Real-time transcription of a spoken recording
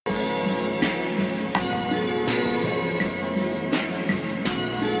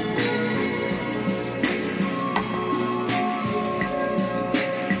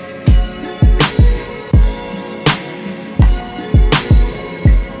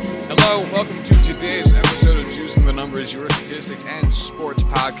Hello, welcome to today's episode of Juicing the Numbers, your statistics and sports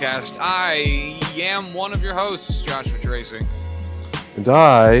podcast. I am one of your hosts, Joshua Tracy. And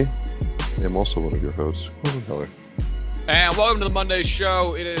I am also one of your hosts, Corbin Heller. And welcome to the Monday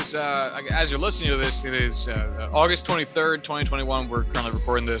show. It is, as you're listening to this, it is August 23rd, 2021. We're currently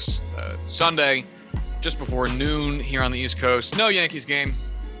recording this Sunday, just before noon here on the East Coast. No Yankees game.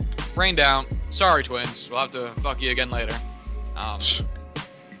 Rained out. Sorry, Twins. We'll have to fuck you again later.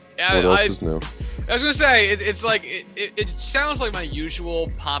 What else is new? I was going to say, it's like, it sounds like my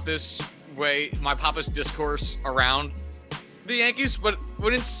usual pompous way, my pompous discourse around the Yankees, but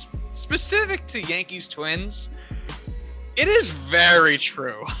when it's specific to Yankees Twins, it is very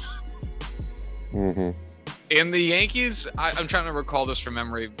true. Mm-hmm. In the Yankees, I'm trying to recall this from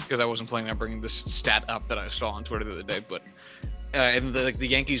memory because I wasn't planning on bringing this stat up that I saw on Twitter the other day, but in the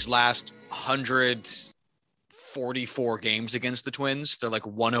Yankees' last 144 games against the Twins, they're like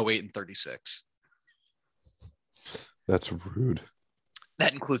 108-36. That's rude.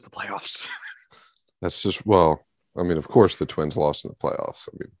 That includes the playoffs. That's just, well, I mean, of course the Twins lost in the playoffs.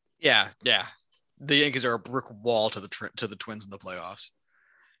 I mean, yeah. The Yankees are a brick wall to the Twins in the playoffs.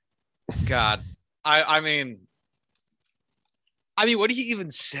 God, I mean, what do you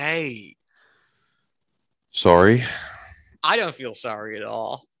even say? Sorry. I don't feel sorry at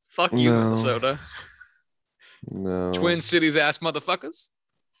all. Fuck you, No. Minnesota. No. Twin Cities ass motherfuckers.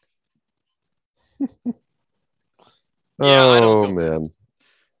 Oh, I don't feel man.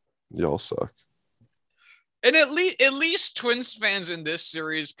 Y'all suck. And at least Twins fans in this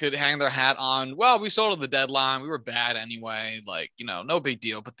series could hang their hat on, well, we sold at the deadline. We were bad anyway. Like, no big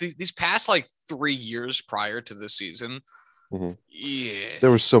deal. But these past, 3 years prior to this season, yeah.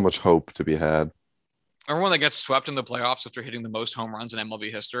 There was so much hope to be had. Remember when they got swept in the playoffs after hitting the most home runs in MLB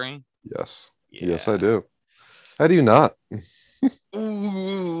history? Yes. Yeah. Yes, I do. How do you not?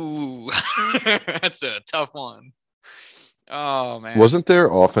 Ooh. That's a tough one. Oh, man. Wasn't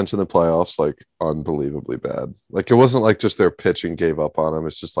their offense in the playoffs unbelievably bad? It wasn't like just their pitching gave up on them.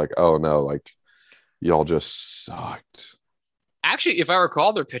 It's just oh no, y'all just sucked. Actually, if I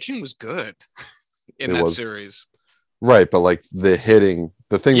recall, their pitching was good in that series. Right, but the hitting,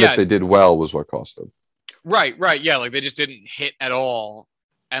 the thing that they did well was what cost them. Right. Yeah, they just didn't hit at all.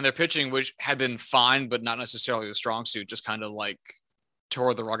 And their pitching, which had been fine, but not necessarily a strong suit, just kind of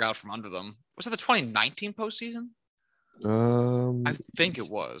tore the rug out from under them. Was it the 2019 postseason? I think it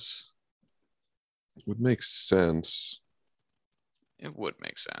was. Would make sense. It would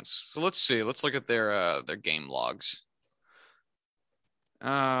make sense. So let's see. Let's look at their game logs.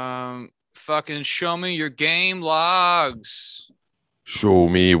 Fucking show me your game logs. Show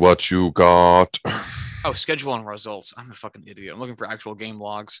me what you got. Oh, schedule and results. I'm a fucking idiot. I'm looking for actual game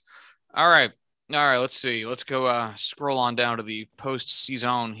logs. All right. Let's see. Let's go scroll on down to the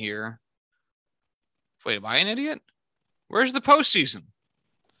postseason here. Wait, am I an idiot? Where's the postseason?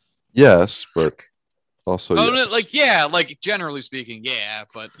 Yes, but also yes. Generally speaking, yeah,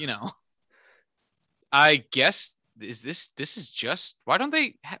 but I guess this is just, why don't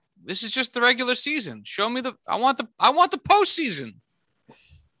they this is just the regular season. Show me I want the postseason.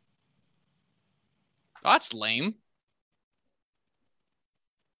 Oh, that's lame.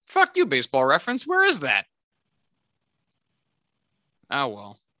 Fuck you, Baseball Reference. Where is that? Oh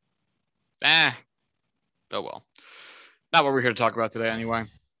well. Oh well. Not what we're here to talk about today, anyway.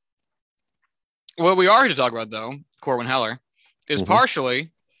 What we are here to talk about, though, Corbin Heller, is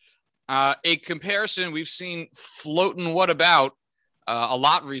partially a comparison we've seen floating about a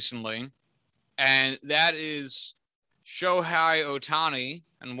lot recently, and that is Shohei Ohtani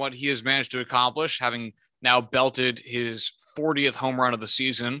and what he has managed to accomplish, having now belted his 40th home run of the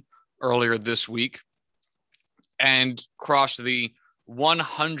season earlier this week and crossed the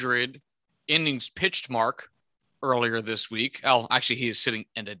 100 innings pitched mark earlier this week. Actually, he is sitting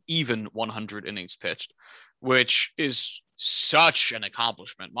at an even 100 innings pitched, which is such an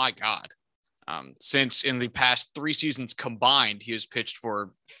accomplishment. My God. Since in the past 3 seasons combined, he has pitched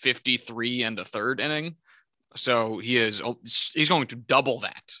for 53 and a third inning. So he's going to double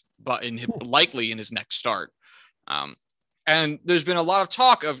that, but likely in his next start. And there's been a lot of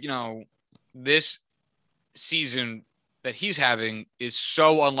talk of, this season that he's having is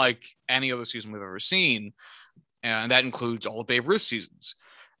so unlike any other season we've ever seen. And that includes all of Babe Ruth's seasons.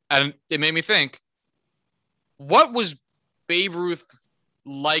 And it made me think, what was Babe Ruth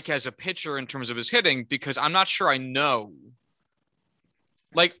like as a pitcher in terms of his hitting? Because I'm not sure I know.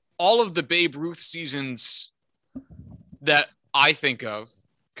 All of the Babe Ruth seasons that I think of,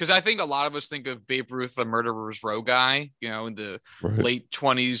 because I think a lot of us think of Babe Ruth, the murderer's row guy, in the late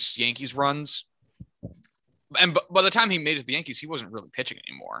 20s Yankees runs. And by the time he made it to the Yankees, he wasn't really pitching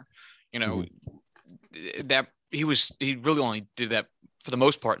anymore. You know, that he really only did that for the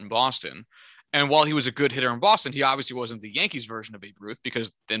most part in Boston. And while he was a good hitter in Boston, he obviously wasn't the Yankees version of Babe Ruth,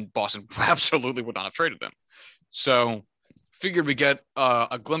 because then Boston absolutely would not have traded him. So figured we get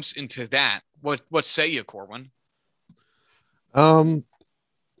a glimpse into that. What say you, Corwin? I'm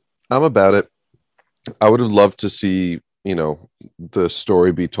about it. I would have loved to see, you know, the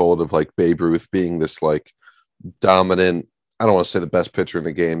story be told of like Babe Ruth being this like dominant, I don't want to say the best pitcher in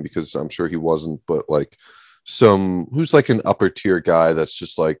the game because I'm sure he wasn't, but like who's like an upper tier guy that's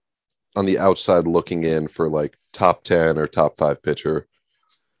just like on the outside looking in for like top 10 or top 5 pitcher.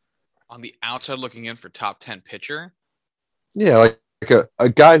 On the outside looking in for top 10 pitcher? Yeah, like a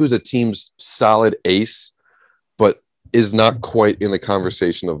guy who's a team's solid ace, but is not quite in the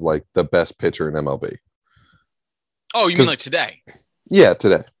conversation of like the best pitcher in MLB. Oh, you mean like today? Yeah,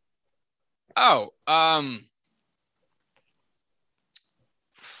 today. Oh,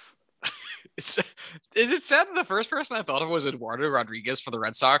 is it sad that the first person I thought of was Eduardo Rodriguez for the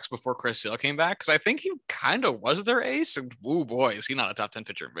Red Sox before Chris Sale came back? Because I think he kind of was their ace, and woo boy, is he not a top 10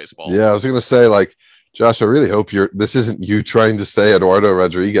 pitcher in baseball? Yeah, I was gonna say, like, Josh, I really hope this isn't you trying to say Eduardo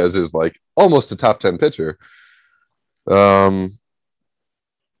Rodriguez is like almost a top 10 pitcher.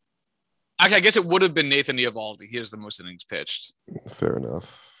 I guess it would have been Nathan Eovaldi. He has the most innings pitched. Fair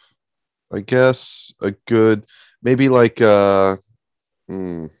enough. I guess a good, maybe like I'm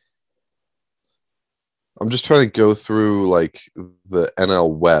just trying to go through like the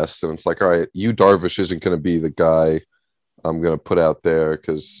NL West, and it's like, all right, Yu Darvish isn't going to be the guy I'm going to put out there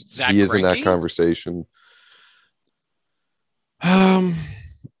because he is in that conversation.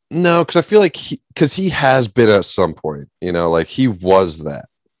 No, because I feel like he has been at some point, you know, like he was that.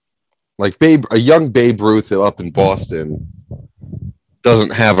 Like a young Babe Ruth up in Boston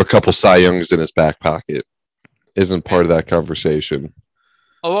doesn't have a couple Cy Youngs in his back pocket, isn't part of that conversation.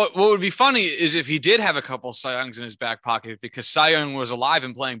 Oh, what would be funny is if he did have a couple Cy Youngs in his back pocket, because Cy Young was alive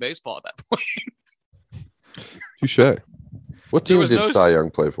and playing baseball at that point. Touche. What team did Cy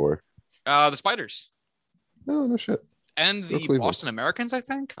Young play for? The Spiders. Oh, no shit. And the Boston Americans, I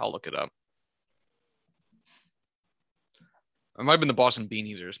think. I'll look it up. It might have been the Boston Bean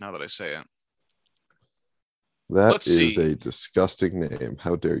Eaters, now that I say it. Let's see. A disgusting name.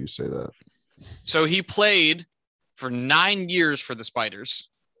 How dare you say that? So he played for 9 years for the Spiders.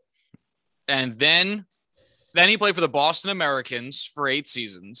 And then he played for the Boston Americans for 8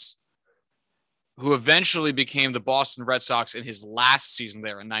 seasons, who eventually became the Boston Red Sox in his last season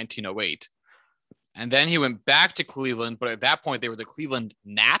there in 1908. And then he went back to Cleveland, but at that point they were the Cleveland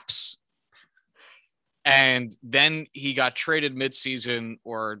Naps. And then he got traded midseason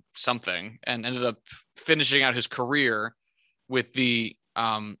or something and ended up finishing out his career with the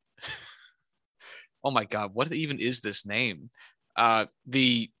oh my God, what even is this name?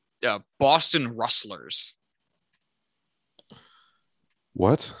 The Boston Rustlers.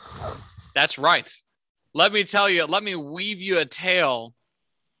 What? That's right. Let me weave you a tale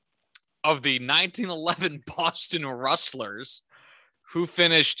of the 1911 Boston Rustlers, who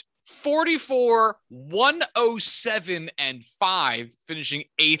finished 44, 107, and 5, finishing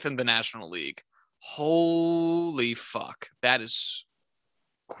 8th in the National League. Holy fuck. That is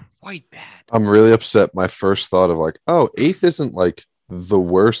quite bad. I'm really upset. My first thought of like, oh, 8th isn't like the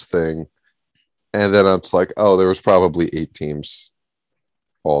worst thing. And then it's like, oh, there was probably 8 teams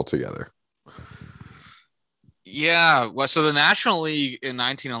altogether. Yeah. Well, so the National League in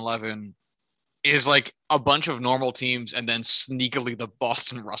 1911 is like a bunch of normal teams and then sneakily the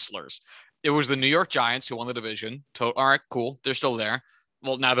Boston Rustlers. It was the New York Giants who won the division. All right, cool. They're still there.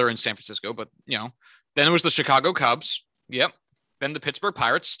 Well, now they're in San Francisco, but you know, then it was the Chicago Cubs. Yep. Then the Pittsburgh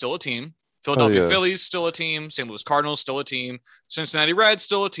Pirates, still a team. Philadelphia Phillies, still a team. St. Louis Cardinals, still a team. Cincinnati Reds,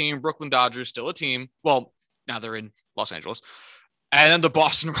 still a team. Brooklyn Dodgers, still a team. Well, now they're in Los Angeles. And then the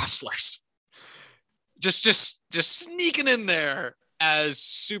Boston Rustlers. Just sneaking in there as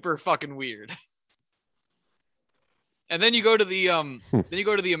super fucking weird. And then you go to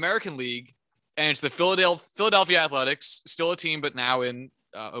the American League, and it's the Philadelphia Athletics, still a team, but now in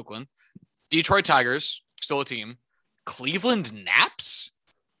Oakland. Detroit Tigers, still a team. Cleveland Naps.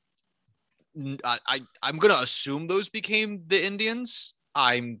 I'm gonna assume those became the Indians.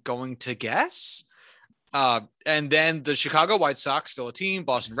 I'm going to guess. And then the Chicago White Sox, still a team.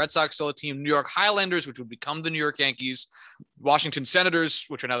 Boston Red Sox, still a team. New York Highlanders, which would become the New York Yankees. Washington Senators,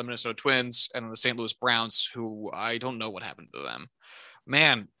 which are now the Minnesota Twins. And then the St. Louis Browns, who I don't know what happened to them.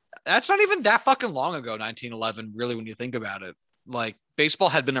 Man, that's not even that fucking long ago, 1911, really, when you think about it. Like, baseball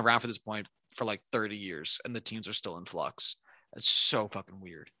had been around for this point for like 30 years, and the teams are still in flux. That's so fucking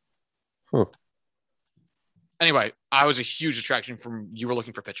weird. Huh. Anyway, I was a huge attraction from you were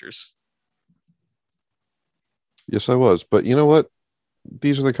looking for pitchers. Yes, I was. But you know what?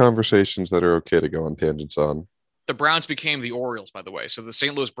 These are the conversations that are okay to go on tangents on. The Browns became the Orioles, by the way. So the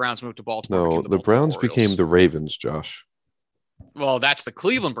St. Louis Browns moved to Baltimore, No, became the the Baltimore Browns became Orioles. the Ravens, Josh. Well, that's the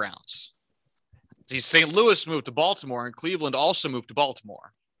Cleveland Browns. See, St. Louis moved to Baltimore, and Cleveland also moved to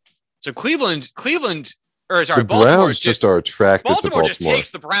Baltimore. So The Browns just are attracted to Baltimore just Baltimore.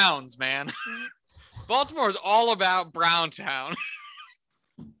 takes the Browns, man. Baltimore is all about Browntown.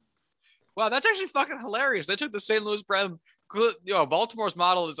 Wow, that's actually fucking hilarious. They took the St. Louis Browns. Baltimore's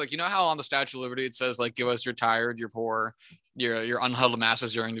model is like, you know how on the Statue of Liberty it says like, give us your tired, your poor, your unhuddled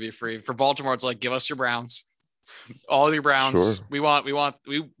masses yearning to be free. For Baltimore, it's like, give us your Browns, all your Browns. Sure. We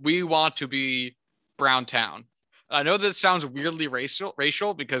want to be Browntown. I know this sounds weirdly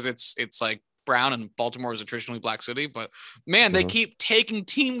racial because it's like Brown and Baltimore is a traditionally black city, but man, they keep taking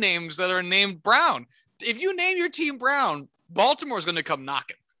team names that are named Brown. If you name your team Brown, Baltimore is going to come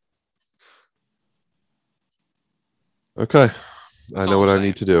knocking. Okay. I know what I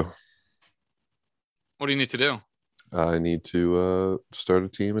need to do. What do you need to do? I need to start a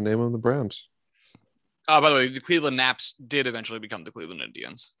team and name them the Browns. By the way, the Cleveland Naps did eventually become the Cleveland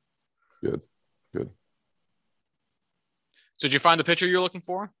Indians. Good. So did you find the picture you're looking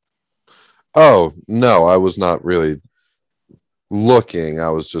for? Oh, no, I was not really looking. I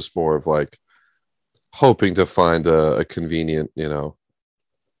was just more of like hoping to find a convenient,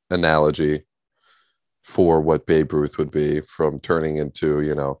 analogy for what Babe Ruth would be from turning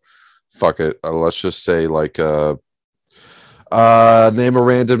into, fuck it. Let's just say like name a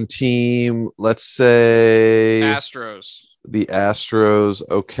random team. Let's say Astros. The Astros.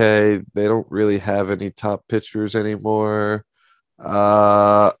 Okay. They don't really have any top pitchers anymore.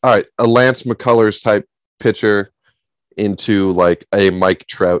 All right. A Lance McCullers type pitcher into like a Mike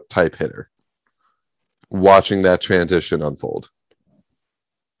Trout type hitter. Watching that transition unfold.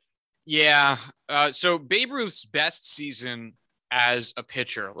 Yeah. So Babe Ruth's best season as a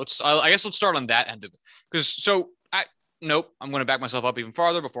pitcher. I guess let's start on that end of it. I'm going to back myself up even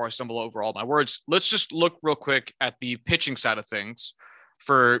farther before I stumble over all my words. Let's just look real quick at the pitching side of things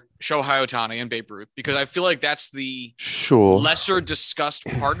for Shohei Ohtani and Babe Ruth, because I feel like that's the lesser discussed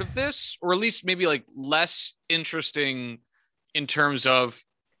part of this, or at least maybe like less interesting in terms of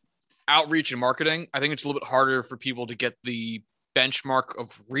outreach and marketing. I think it's a little bit harder for people to get the benchmark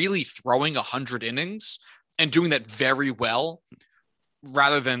of really throwing 100 innings and doing that very well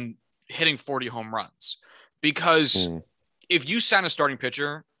rather than hitting 40 home runs. Because if you sign a starting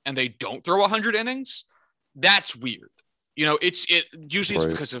pitcher and they don't throw 100 innings, that's weird. It's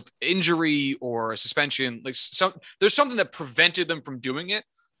because of injury or a suspension. Like there's something that prevented them from doing it,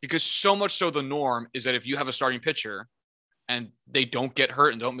 because so much so the norm is that if you have a starting pitcher and they don't get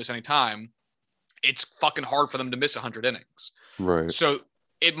hurt and don't miss any time, it's fucking hard for them to miss 100 innings. Right. So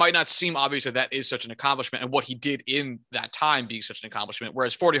it might not seem obvious that is such an accomplishment, and what he did in that time being such an accomplishment.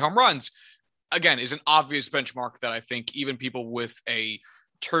 Whereas 40 home runs, again, is an obvious benchmark that I think even people with a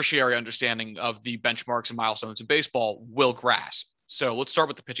tertiary understanding of the benchmarks and milestones in baseball will grasp. So let's start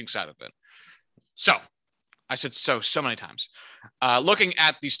with the pitching side of it. So I said so many times. Looking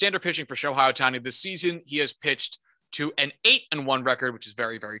at the standard pitching for Shohei Ohtani this season, he has pitched to an 8-1 record, which is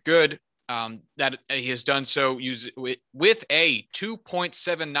very, very good. That he has done so with a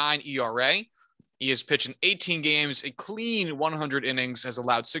 2.79 ERA. He has pitched in 18 games, a clean 100 innings, has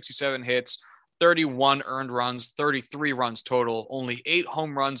allowed 67 hits, 31 earned runs, 33 runs total, only 8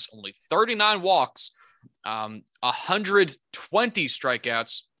 home runs, only 39 walks, 120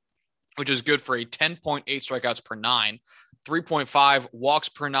 strikeouts, which is good for a 10.8 strikeouts per 9, 3.5 walks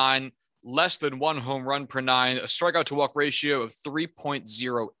per 9, less than 1 home run per 9, a strikeout to walk ratio of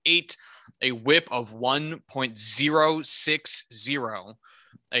 3.08, a whip of 1.060,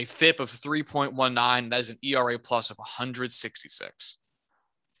 a FIP of 3.19. That is an ERA plus of 166.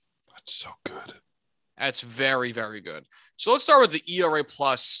 That's so good. That's very, very good. So let's start with the ERA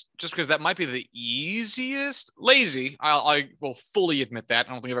plus, just because that might be the easiest. Lazy, I will fully admit that. I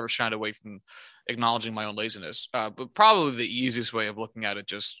don't think I've ever shied away from acknowledging my own laziness, but probably the easiest way of looking at it,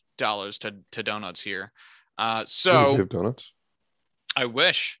 just dollars to donuts here. So you have donuts? I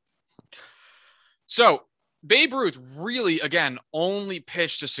wish. So Babe Ruth really, again, only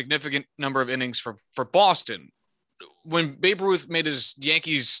pitched a significant number of innings for Boston. When Babe Ruth made his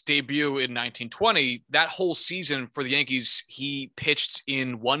Yankees debut in 1920, that whole season for the Yankees, he pitched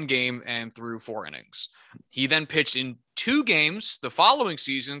in 1 game and threw 4 innings. He then pitched in 2 games the following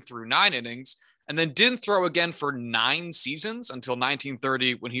season through 9 innings, and then didn't throw again for 9 seasons until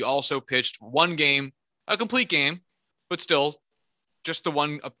 1930, when he also pitched 1 game, a complete game, but still just the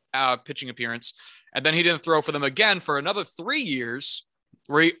 1 pitching appearance. And then he didn't throw for them again for another 3 years,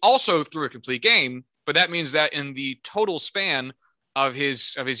 where he also threw a complete game, but that means that in the total span of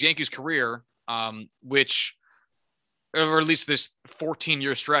his Yankees career, which, or at least this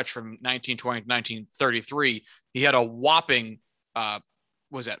 14-year stretch from 1920 to 1933, he had a whopping,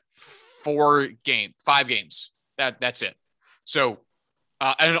 was that 5 games. That's it. So,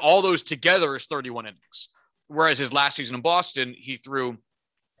 and all those together is 31 innings. Whereas his last season in Boston, he threw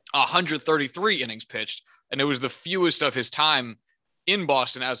 133 innings pitched, and it was the fewest of his time in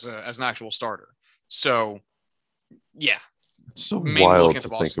Boston as an actual starter. So, yeah. It's so wild to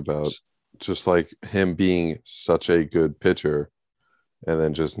think about. Just like him being such a good pitcher and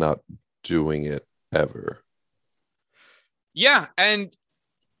then just not doing it ever. Yeah, and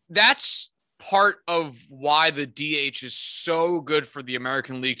that's part of why the DH is so good for the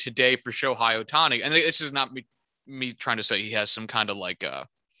American League today for Shohei Ohtani. And this is not me trying to say he has some kind of like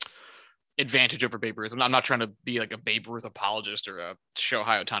advantage over Babe Ruth. I'm not trying to be like a Babe Ruth apologist or a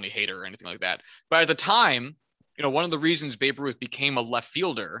Shohei Ohtani hater or anything like that. But at the time, one of the reasons Babe Ruth became a left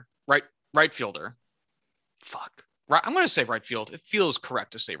fielder, right fielder. Fuck. Right, I'm going to say right field. It feels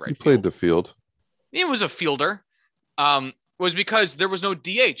correct to say right field. He played the field. He was a fielder. Was because there was no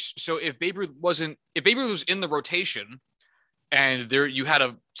DH. So if Babe Ruth was in the rotation and there you had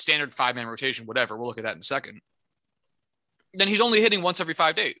a standard 5-man rotation, whatever, we'll look at that in a second, then he's only hitting once every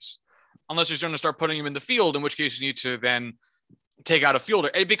 5 days. Unless you're going to start putting him in the field, in which case you need to then take out a fielder.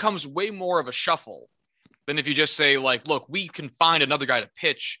 It becomes way more of a shuffle than if you just say, like, look, we can find another guy to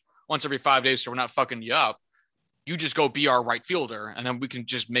pitch once every 5 days so we're not fucking you up. You just go be our right fielder, and then we can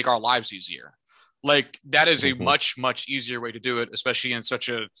just make our lives easier. Like, that is a much, much easier way to do it, especially in such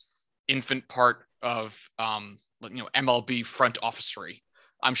a infant part of, MLB front officery.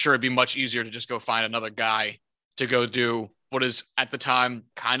 I'm sure it'd be much easier to just go find another guy to go do what is at the time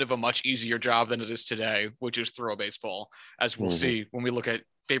kind of a much easier job than it is today, which is throw a baseball, as we'll see when we look at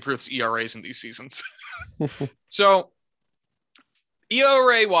Babe Ruth's ERAs in these seasons. So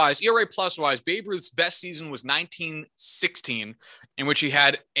ERA plus wise, Babe Ruth's best season was 1916, in which he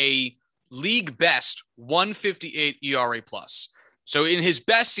had a league best 158 ERA plus. So in his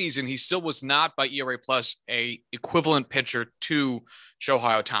best season, he still was not by ERA plus a equivalent pitcher to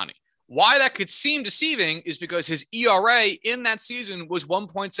Shohei Ohtani. Why that could seem deceiving is because his ERA in that season was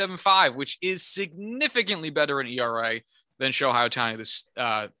 1.75, which is significantly better in ERA than Shohei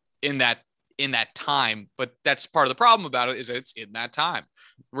Ohtani in that time. But that's part of the problem about it, is that it's in that time.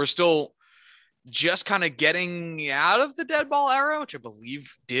 We're still just kind of getting out of the dead ball era, which I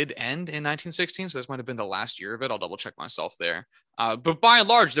believe did end in 1916. So this might have been the last year of it. I'll double check myself there. But by and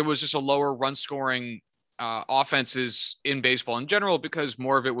large, there was just a lower run scoring offenses in baseball in general, because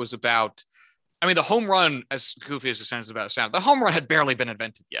more of it was about, the home run, as goofy as the sentence about it sound, the home run had barely been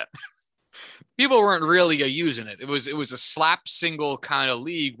invented yet. People weren't really using it. It was a slap single kind of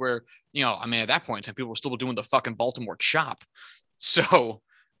league where, at that point in time, people were still doing the fucking Baltimore chop. So,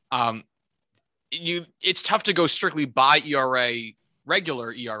 it's tough to go strictly by ERA,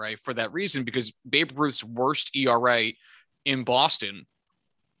 regular ERA, for that reason, because Babe Ruth's worst ERA in Boston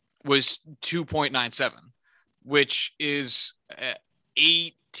was 2.97, which is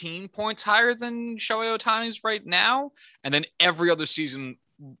 18 points higher than Shohei Ohtani's right now. And then every other season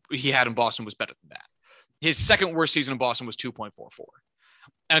he had in Boston was better than that. His second worst season in Boston was 2.44.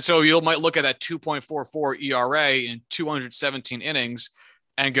 And so you might look at that 2.44 ERA in 217 innings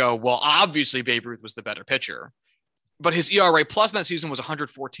and go, well, obviously Babe Ruth was the better pitcher. But his ERA plus in that season was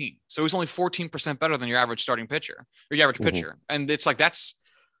 114. So he was only 14% better than your average starting pitcher, or your average pitcher. And it's like, that's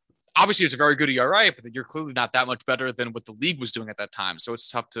obviously it's a very good ERA, but you're clearly not that much better than what the league was doing at that time. So it's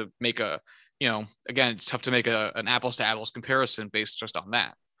tough to make it's tough to make an apples to apples comparison based just on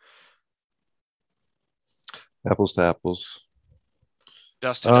that. Apples to apples.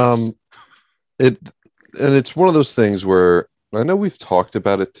 Dust to dust. It's one of those things where I know we've talked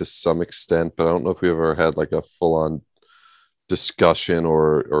about it to some extent, but I don't know if we ever had like a full-on discussion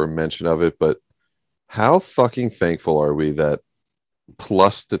or mention of it. But how fucking thankful are we that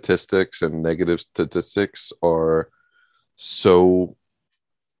plus statistics and negative statistics are so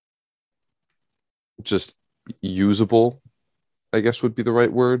just usable, I guess would be the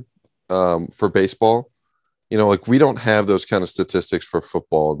right word, for baseball. Like we don't have those kind of statistics for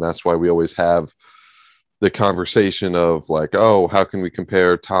football, and that's why we always have the conversation of like, oh, how can we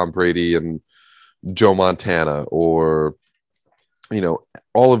compare Tom Brady and Joe Montana, or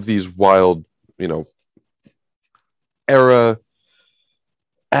all of these wild era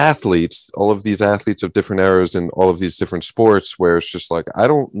athletes, all of these athletes of different eras and all of these different sports, where it's just like, I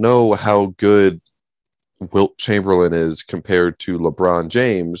don't know how good Wilt Chamberlain is compared to LeBron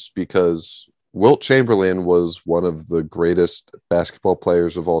James, because Wilt Chamberlain was one of the greatest basketball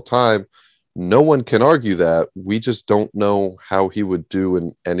players of all time, No one can argue that. We just don't know how he would do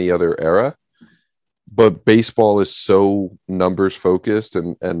in any other era. But baseball is so numbers focused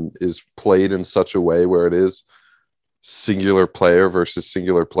and is played in such a way where it is singular player versus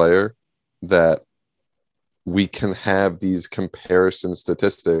singular player that we can have these comparison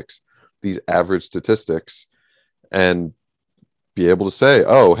statistics, these average statistics, and be able to say,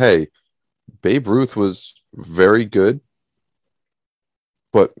 oh, hey, Babe Ruth was very good,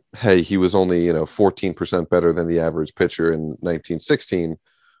 but hey, he was only, 14% better than the average pitcher in 1916,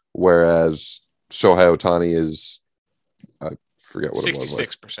 whereas Shohei Ohtani is, I forget what it was,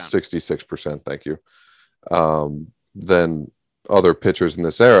 66%. 66%, thank you, than other pitchers in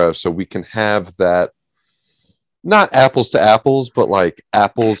this era. So we can have that, not apples to apples, but like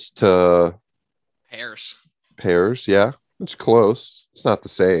apples to pears. Yeah, it's close. It's not the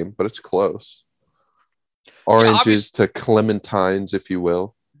same, but it's close. Oranges to clementines, if you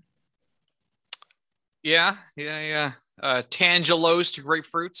will. Yeah. Tangelos to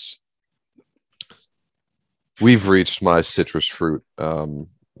grapefruits. We've reached my citrus fruit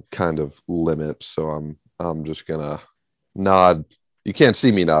kind of limit, so I'm just gonna nod. You can't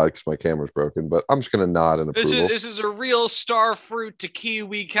see me nod because my camera's broken, but I'm just gonna nod in approval. This is a real star fruit to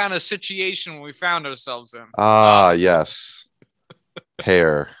kiwi kind of situation we found ourselves in. Yes,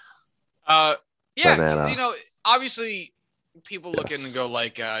 pear. Yeah, banana. Obviously, people look in and go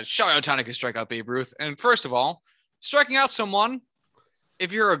like, Shohei Ohtani can strike out Babe Ruth. And first of all, striking out someone,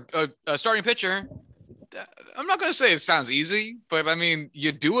 if you're a starting pitcher, I'm not going to say it sounds easy, but I mean,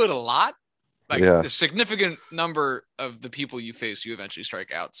 you do it a lot. Like a significant number of the people you face, you eventually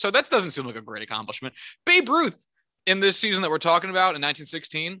strike out. So that doesn't seem like a great accomplishment. Babe Ruth in this season that we're talking about in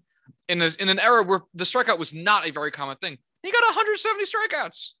 1916, in an era where the strikeout was not a very common thing, he got 170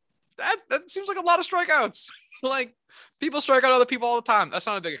 strikeouts. That seems like a lot of strikeouts. Like, people strike out other people all the time. That's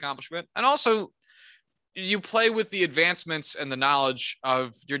not a big accomplishment. And also, you play with the advancements and the knowledge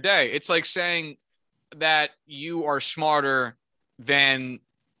of your day. It's like saying that you are smarter than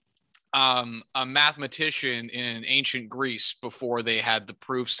a mathematician in ancient Greece before they had the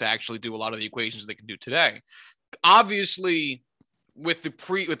proofs to actually do a lot of the equations they can do today. Obviously, with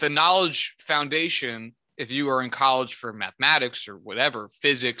the knowledge foundation, if you are in college for mathematics or whatever,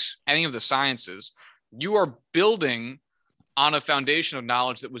 physics, any of the sciences, you are building on a foundation of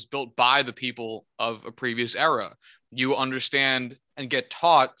knowledge that was built by the people of a previous era. You understand and get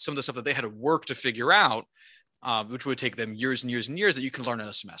taught some of the stuff that they had to work to figure out, which would take them years and years and years, that you can learn in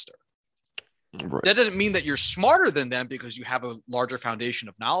a semester. Right. That doesn't mean that you're smarter than them because you have a larger foundation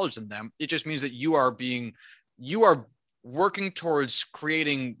of knowledge than them. It just means that you are working towards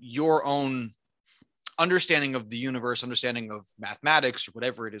creating your own understanding of the universe, understanding of mathematics or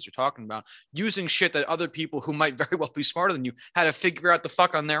whatever it is you're talking about, using shit that other people who might very well be smarter than you had to figure out the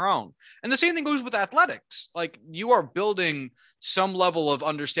fuck on their own. And the same thing goes with athletics. Like, you are building some level of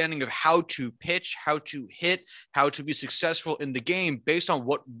understanding of how to pitch, how to hit, how to be successful in the game based on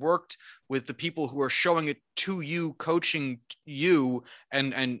what worked with the people who are showing it to you, coaching you,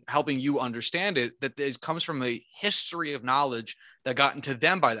 and helping you understand it. That it comes from a history of knowledge that got into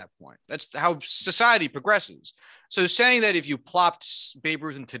them by that point. That's how society progresses. So saying that if you plopped Babe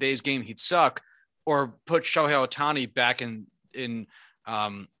Ruth in today's game, he'd suck, or put Shohei Ohtani back in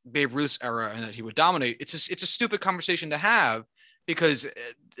Babe Ruth's era and that he would dominate, it's a stupid conversation to have, because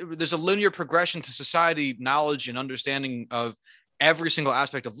there's a linear progression to society, knowledge, and understanding of every single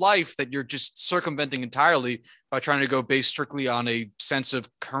aspect of life that you're just circumventing entirely by trying to go based strictly on a sense of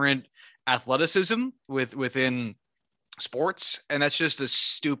current athleticism within sports. And that's just a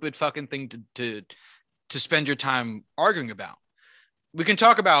stupid fucking thing to spend your time arguing about. We can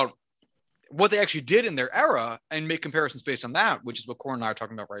talk about what they actually did in their era and make comparisons based on that, which is what Corn and I are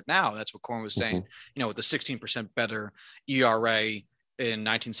talking about right now. That's what Corn was saying, with the 16% better ERA in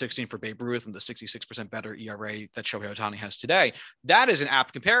 1916 for Babe Ruth and the 66% better ERA that Shohei Ohtani has today. That is an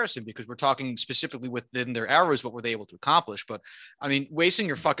apt comparison, because we're talking specifically within their eras, what were they able to accomplish? But I mean, wasting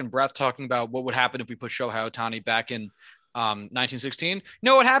your fucking breath talking about what would happen if we put Shohei Ohtani back in 1916. You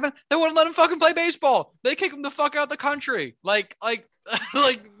know what happened? They wouldn't let him fucking play baseball. They kick him the fuck out of the country. Like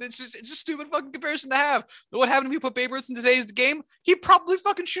it's a stupid fucking comparison to have. What happened if we put Babe Ruth in today's game? He'd probably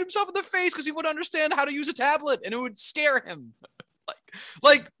fucking shoot himself in the face because he wouldn't understand how to use a tablet and it would scare him.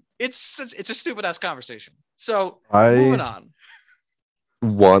 Like it's a stupid ass conversation. So moving on.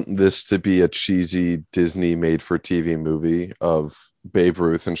 Want this to be a cheesy Disney made for TV movie of Babe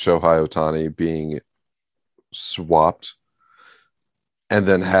Ruth and Shohei Ohtani being swapped, and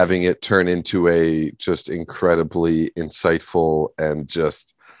then having it turn into a just incredibly insightful and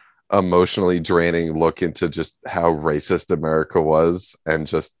just emotionally draining look into just how racist America was, and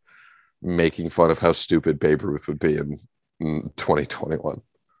just making fun of how stupid Babe Ruth would be in 2021.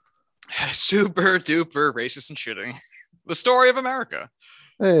 Super duper racist and shitting. The story of America.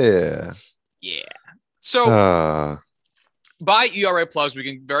 Yeah. Yeah. So by ERA plus, we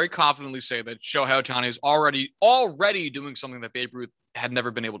can very confidently say that Shohei Ohtani is already doing something that Babe Ruth had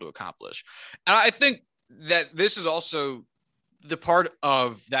never been able to accomplish. And I think that this is also the part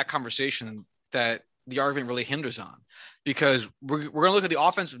of that conversation that the argument really hinders on, because we're going to look at the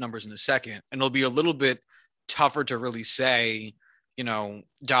offensive numbers in a second, and it'll be a little bit tougher to really say,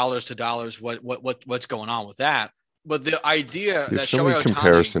 dollars to dollars, what's going on with that. But the idea that Shohei Ohtani,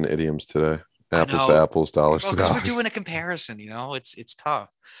 comparison idioms today, apples to apples, dollars to dollars. We're doing a comparison, it's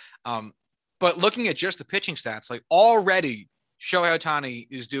tough. But looking at just the pitching stats, like already Shohei Ohtani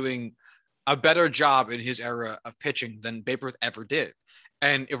is doing a better job in his era of pitching than Babe Ruth ever did.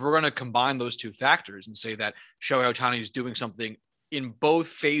 And if we're going to combine those two factors and say that Shohei Ohtani is doing something in both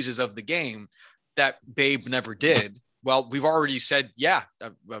phases of the game that Babe never did, well, we've already said,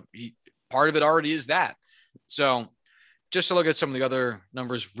 part of it already is that. So just to look at some of the other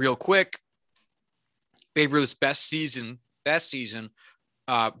numbers real quick, Babe Ruth's best season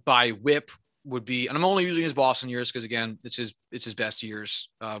by WHIP would be, and I'm only using his Boston years because again, it's his best years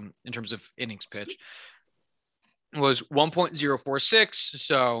in terms of innings pitched, was 1.046.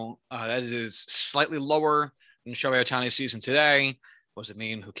 So that is slightly lower than Shohei Ohtani's season today. What does it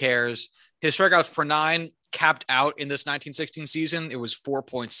mean? Who cares? His strikeouts per nine capped out in this 1916 season. It was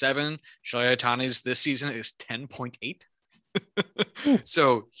 4.7. Shohei Ohtani's this season is 10.8.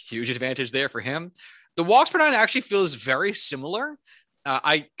 So huge advantage there for him. The walks per nine actually feels very similar.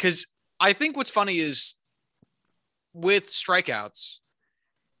 Because I think what's funny is with strikeouts,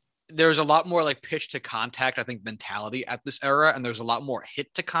 there's a lot more like pitch to contact, I think, mentality at this era. And there's a lot more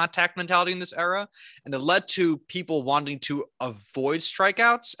hit to contact mentality in this era. And it led to people wanting to avoid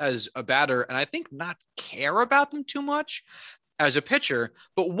strikeouts as a batter. And I think not care about them too much as a pitcher.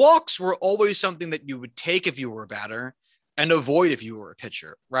 But walks were always something that you would take if you were a batter and avoid if you were a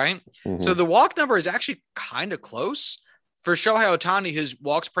pitcher, right? Mm-hmm. So the walk number is actually kind of close. For Shohei Ohtani, his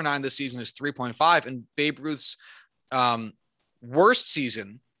walks per nine this season is 3.5. And Babe Ruth's worst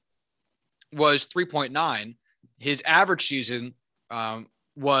season was 3.9. His average season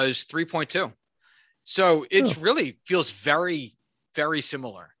was 3.2. So it's really feels very, very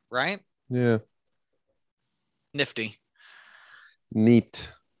similar, right? Yeah. Nifty.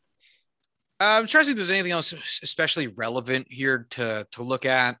 Neat. I'm trying to see if there's anything else especially relevant here to look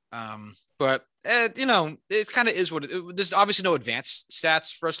at. But it kind of is what there's obviously no advanced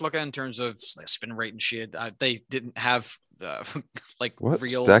stats for us to look at in terms of like spin rate and shit. They didn't have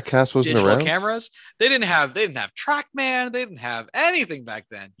real StatCast wasn't around. Cameras. They didn't have TrackMan. They didn't have anything back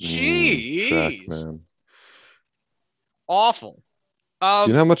then. Jeez, TrackMan. Awful. Do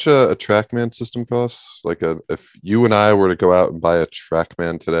you know how much a TrackMan system costs? Like if you and I were to go out and buy a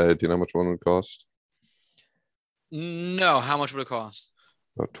TrackMan today, do you know how much one would cost? No, how much would it cost?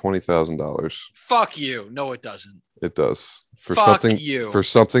 About $20,000. Fuck you. No, it doesn't. It does. For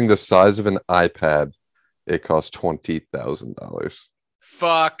something the size of an iPad, it costs $20,000.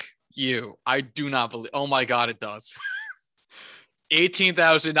 Fuck you. I do not believe. Oh my God, it does.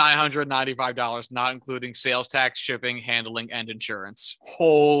 $18,995, not including sales tax, shipping, handling, and insurance.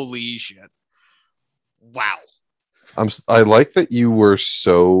 Holy shit. Wow. I like that you were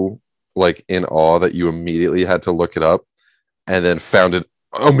so in awe that you immediately had to look it up and then found it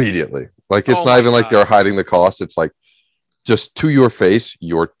immediately. It's not even like they're hiding the cost. It's like, just to your face,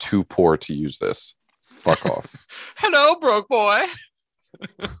 you're too poor to use this. Fuck off. Hello, broke boy.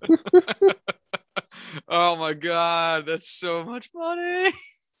 Oh my God, that's so much money.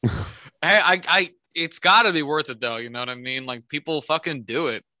 Hey, it's got to be worth it though. You know what I mean? Like people fucking do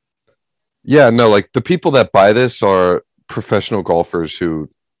it. Yeah, no, the people that buy this are professional golfers who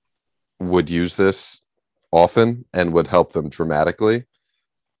would use this often and would help them dramatically.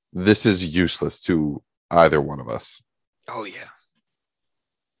 This is useless to either one of us. Oh yeah.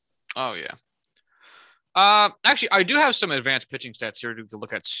 Actually, I do have some advanced pitching stats here to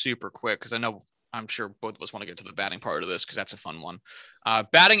look at super quick because I'm sure both of us want to get to the batting part of this because that's a fun one.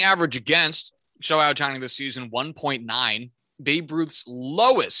 Batting average against Shohei Ohtani this season, 1.9. Babe Ruth's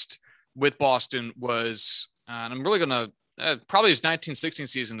lowest with Boston was, and I'm really going to, probably his 1916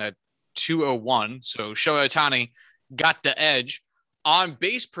 season at 201. So Shohei Ohtani got the edge. On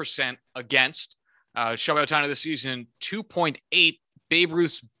base percent against Shohei Ohtani this season, 2.8. Babe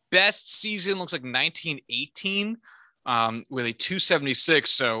Ruth's best season looks like 1918 with a 276.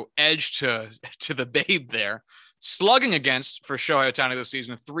 So edge to the Babe there. Slugging against for Shohei Ohtani this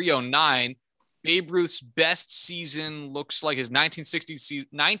season, 309. Babe Ruth's best season looks like his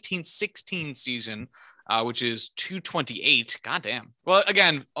 1916 season, which is 228. Goddamn. Well,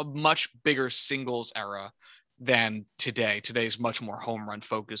 again, a much bigger singles era than today. Today's much more home run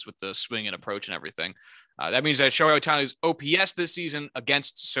focused with the swing and approach and everything. That means that Shohei Ohtani's OPS this season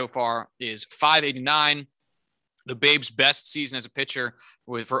against so far is 589. The Babe's best season as a pitcher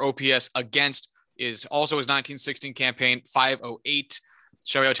for OPS against is also his 1916 campaign, 508.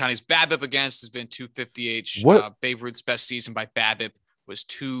 Shohei Ohtani's BABIP against has been 258. Babe Ruth's best season by BABIP was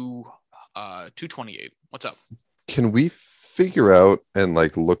 228. What's up? Can we figure out and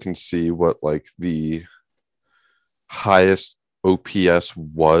like look and see what like the highest OPS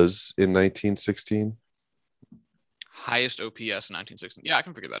was in 1916? Highest OPS in 1916. Yeah, I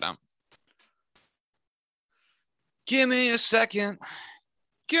can figure that out. Give me a second.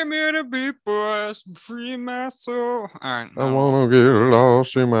 Give me the beat, boys. Free my soul. All right. I want to get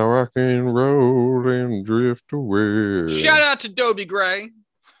lost in my rock and roll and drift away. Shout out to Dobie Gray.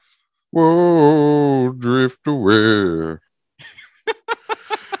 Whoa, drift away.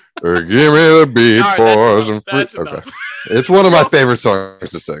 Give me the beat, boys. That's enough. Okay. It's one of my favorite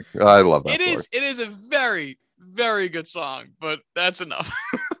songs to sing. I love that song. It is a very, very good song, but that's enough.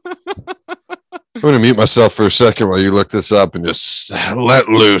 I'm going to mute myself for a second while you look this up and just let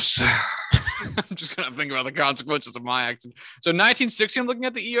loose. I'm just going to think about the consequences of my action. So 1960, I'm looking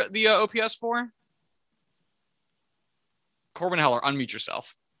at the OPS for. Corbin Heller, unmute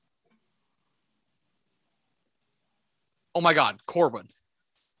yourself. Oh my God, Corbin.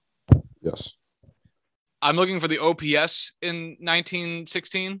 Yes. I'm looking for the OPS in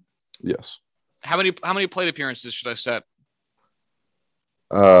 1916. Yes. How many plate appearances should I set?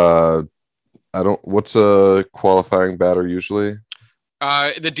 What's a qualifying batter usually?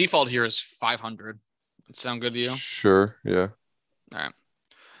 The default here is 500. That sound good to you? Sure. Yeah. All right.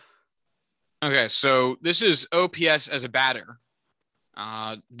 Okay. So this is OPS as a batter.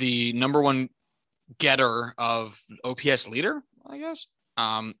 The number one getter of OPS leader, I guess.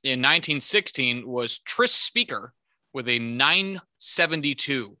 In 1916 was Tris Speaker with a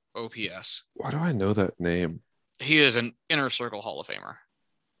 972 OPS. Why do I know that name? He is an Inner Circle Hall of Famer.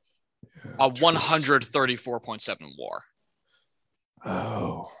 A 134.7 WAR.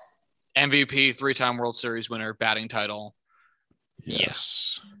 Oh. MVP, 3-time World Series winner, batting title.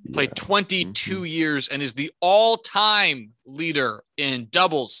 Yes. Played 22 years and is the all-time leader in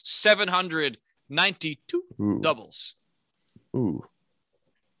doubles. 792 doubles. Ooh.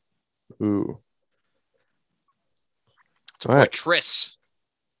 It's a boy, Tris.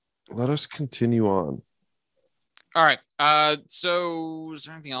 Let us continue on. All right. So is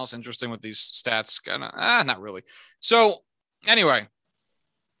there anything else interesting with these stats? Not really. So anyway,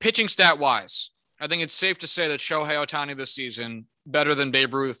 pitching stat wise, I think it's safe to say that Shohei Ohtani this season, better than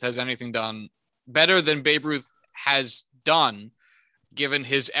Babe Ruth has anything done, better than Babe Ruth has done, given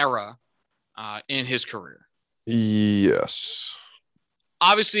his era in his career. Yes.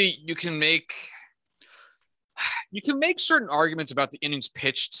 Obviously, you can make certain arguments about the innings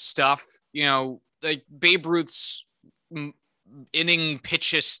pitched stuff. You know, like Babe Ruth's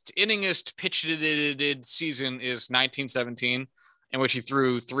inningest pitched season is 1917, in which he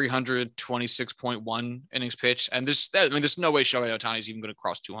threw 326.1 innings pitched. And there's no way Shohei Ohtani is even going to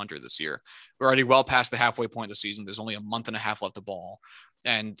cross 200 this year. We're already well past the halfway point of the season. There's only a month and a half left of ball.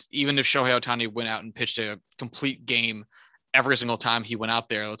 And even if Shohei Ohtani went out and pitched a complete game every single time he went out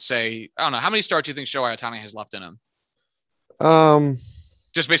there, let's say, I don't know, how many starts do you think Shohei Ohtani has left in him?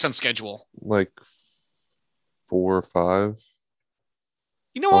 Just based on schedule. Like 4 or 5.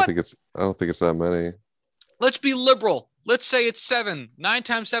 You know what? I don't think it's that many. Let's be liberal. Let's say it's 7. 9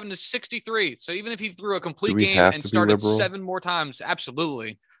 times 7 is 63. So even if he threw a complete game and started 7 more times,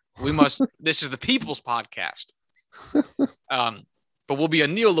 absolutely. We must. This is the People's Podcast. But we'll be a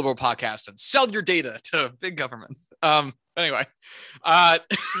neoliberal podcast and sell your data to big government. Anyway,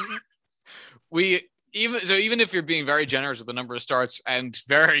 even if you're being very generous with the number of starts and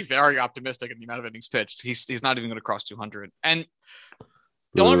very, very optimistic in the amount of innings pitched, he's not even going to cross 200. And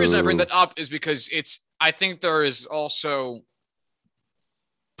the only reason I bring that up is because I think there is also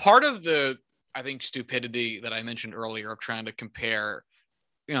part of the, stupidity that I mentioned earlier of trying to compare,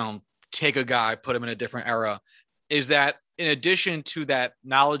 take a guy, put him in a different era, is that in addition to that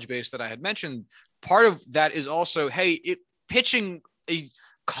knowledge base that I had mentioned, part of that is also, pitching a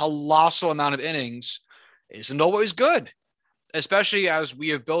colossal amount of innings isn't always good, especially as we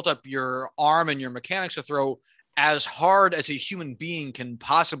have built up your arm and your mechanics to throw as hard as a human being can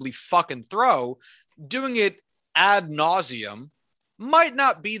possibly fucking throw. Doing it ad nauseum might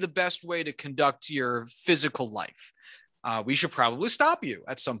not be the best way to conduct your physical life. we should probably stop you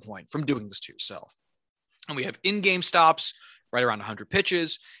at some point from doing this to yourself. And we have in-game stops right around 100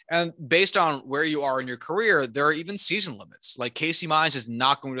 pitches. And based on where you are in your career, there are even season limits. Like Casey Mize is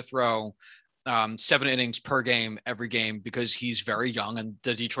not going to throw 7 innings per game every game because he's very young and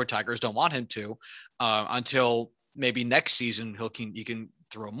the Detroit Tigers don't want him to until maybe next season. He can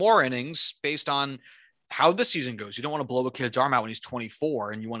throw more innings based on how the season goes. You don't want to blow a kid's arm out when he's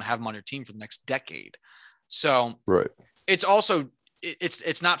 24 and you want to have him on your team for the next decade. So right. It's also,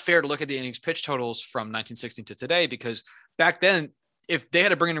 it's not fair to look at the innings pitch totals from 1916 to today, because back then, if they had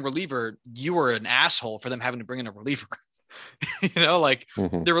to bring in a reliever, you were an asshole for them having to bring in a reliever.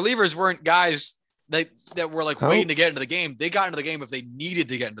 The relievers weren't guys that were like waiting to get into the game. They got into the game if they needed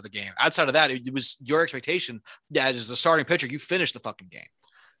to get into the game. Outside of that, it was your expectation that as a starting pitcher, you finished the fucking game.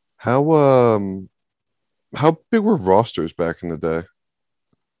 How big were rosters back in the day?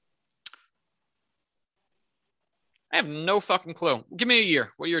 I have no fucking clue. Give me a year.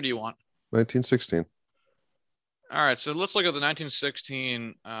 What year do you want? 1916. All right, so let's look at the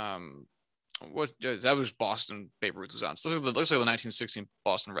 1916. What that was Boston. Babe Ruth was on. So let's look at the 1916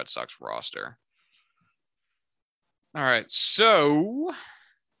 Boston Red Sox roster. All right, so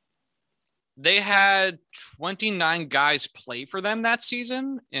they had 29 guys play for them that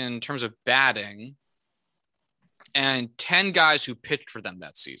season in terms of batting, and 10 guys who pitched for them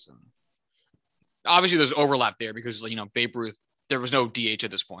that season. Obviously, there's overlap there because, Babe Ruth, there was no DH at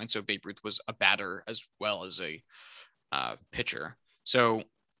this point. So Babe Ruth was a batter as well as a pitcher. So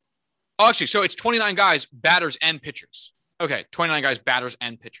it's 29 guys, batters and pitchers. Okay, 29 guys, batters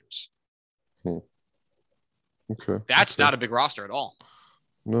and pitchers. Okay. That's not a big roster at all.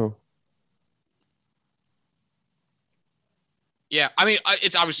 No. Yeah, I mean,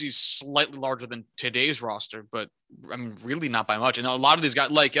 it's obviously slightly larger than today's roster, but I mean, really not by much. And a lot of these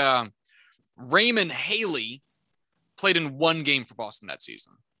guys, like Raymond Haley, played in one game for Boston that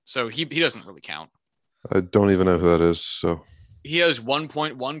season, so he doesn't really count. I don't even know who that is. So he has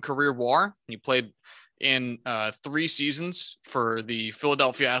 1.1 career WAR. He played in 3 seasons for the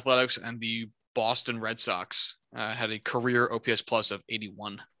Philadelphia Athletics and the Boston Red Sox. Had a career OPS plus of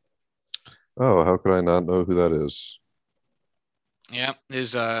 81. Oh, how could I not know who that is? Yeah,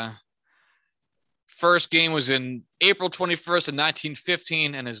 his first game was in April 21st of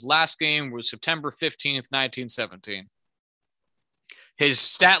 1915, and his last game was September 15th, 1917. His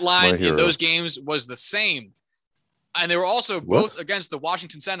stat line in those games was the same, and they were also both against the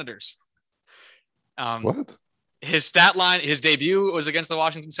Washington Senators. What? His stat line, his debut was against the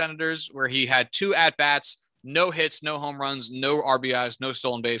Washington Senators, where he had 2 at-bats, no hits, no home runs, no RBIs, no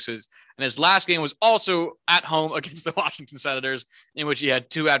stolen bases. And his last game was also at home against the Washington Senators, in which he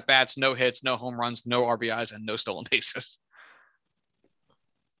had 2 at-bats, no hits, no home runs, no RBIs, and no stolen bases.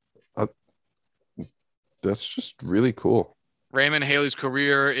 That's just really cool. Raymond Haley's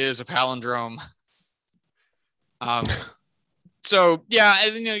career is a palindrome. So, yeah,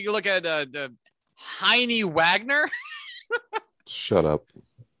 you look at the Heine Wagner. Shut up.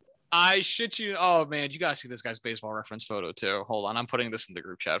 I shit you. Oh, man, you got to see this guy's baseball reference photo, too. Hold on. I'm putting this in the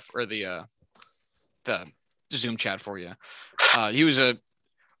group chat or the Zoom chat for you. He was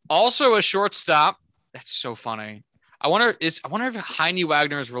also a shortstop. That's so funny. I wonder if Heine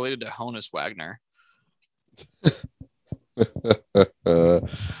Wagner is related to Honus Wagner.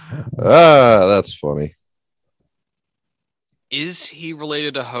 That's funny. Is he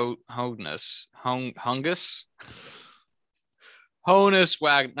related to Honus? Hongus? Honus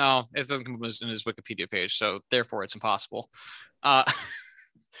Wagner. No, it doesn't come up in his Wikipedia page, so therefore it's impossible.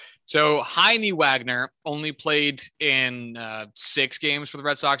 So Heine Wagner only played in 6 games for the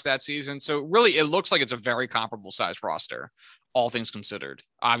Red Sox that season. So really, it looks like it's a very comparable size roster, all things considered.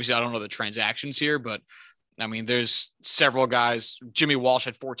 Obviously, I don't know the transactions here, but I mean, there's several guys. Jimmy Walsh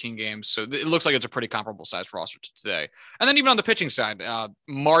had 14 games, so it looks like it's a pretty comparable size roster to today. And then even on the pitching side,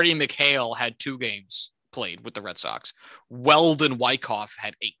 Marty McHale had 2 games played with the Red Sox. Weldon Wyckoff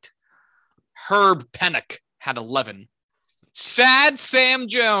had 8. Herb Pennock had 11. Sad Sam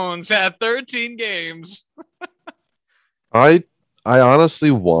Jones had 13 games. I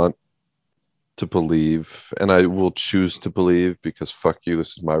honestly want to believe, and I will choose to believe because fuck you,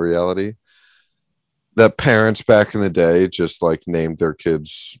 this is my reality, that parents back in the day just like named their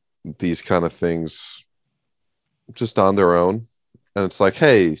kids these kind of things just on their own. And it's like,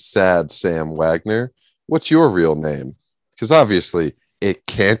 hey, Sad Sam Wagner, what's your real name? Because obviously it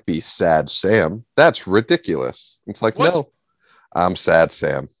can't be Sad Sam. That's ridiculous. It's like, no, I'm Sad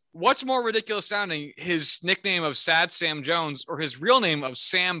Sam. What's more ridiculous sounding, his nickname of Sad Sam Jones or his real name of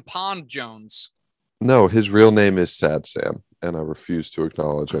Sam Pond Jones? No, his real name is Sad Sam, and I refuse to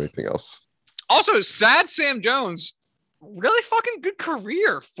acknowledge anything else. Also, Sad Sam Jones really fucking good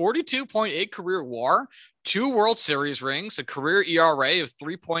career. 42.8 career WAR, 2 World Series rings, a career ERA of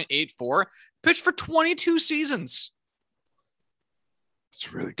 3.84, pitched for 22 seasons.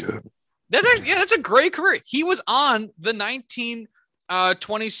 It's really good. That's a great career. He was on the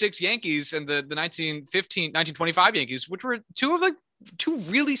 1926 Yankees and the 1925 Yankees, which were two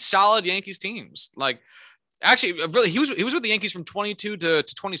really solid Yankees teams. Like, actually, really, he was with the Yankees from 22 to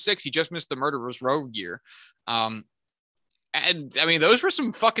 26. He just missed the Murderers Row year. And I mean, those were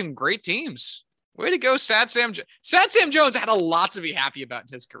some fucking great teams. Way to go, Sad Sam. Sad Sam Jones had a lot to be happy about in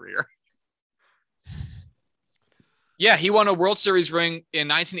his career. Yeah, he won a World Series ring in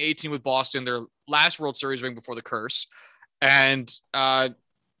 1918 with Boston, their last World Series ring before the curse, and in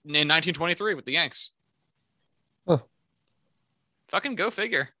 1923 with the Yanks. Huh. Fucking go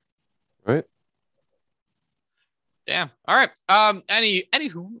figure. Right. Damn. All right.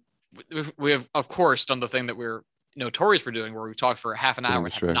 Anywho, we have, of course, done the thing that we're notorious for doing, where we talked for half an hour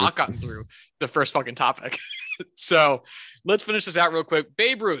and have not gotten through the first fucking topic. So let's finish this out real quick.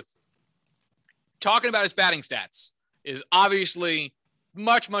 Babe Ruth, talking about his batting stats, is obviously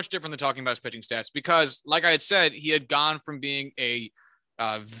much, much different than talking about his pitching stats, because, like I had said, he had gone from being a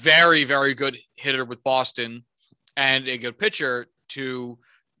very, very good hitter with Boston and a good pitcher to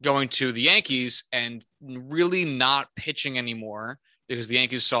going to the Yankees and really not pitching anymore, because the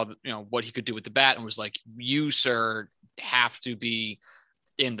Yankees saw what he could do with the bat and was like, you, sir, have to be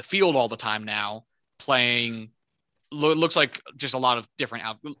in the field all the time now, playing looks like just a lot of different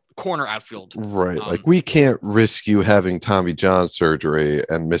corner outfield. Right. Like, we can't risk you having Tommy John surgery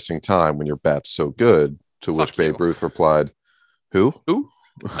and missing time when your bat's so good. To which Babe Ruth replied, Who?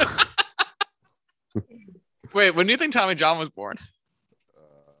 Wait, when do you think Tommy John was born?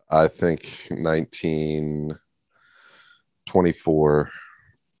 I think 1924.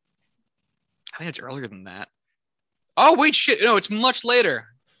 I think it's earlier than that. Oh, wait, shit. No, it's much later.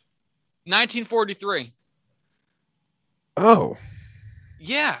 1943. Oh.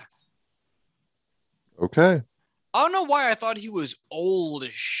 Yeah. Okay. I don't know why I thought he was old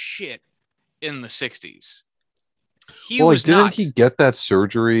as shit in the 60s. Didn't he get that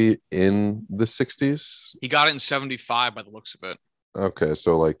surgery in the 60s? He got it in 75 by the looks of it. Okay,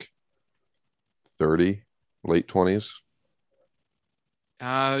 so like 30, late 20s.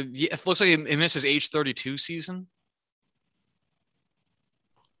 Yeah, it looks like he missed his age 32 season.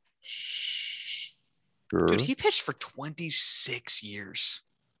 Sure. Dude, he pitched for 26 years.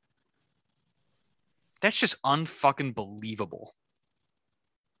 That's just unfucking believable.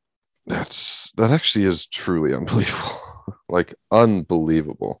 That actually is truly unbelievable. Like,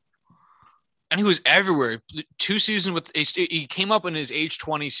 unbelievable. And he was everywhere. 2 seasons with he came up in his age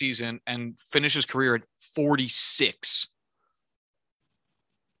 20 season and finished his career at 46.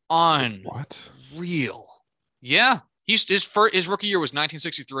 Unreal. Yeah. His rookie year was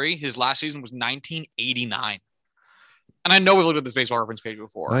 1963. His last season was 1989. And I know we've looked at this Baseball Reference page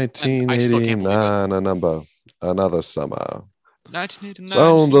before. 1989, another summer. 1989.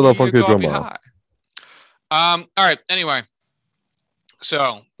 Sound of the funky drummer. All right. Anyway,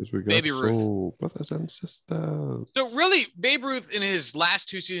 so Babe Ruth, brothers and sisters. So really, Babe Ruth in his last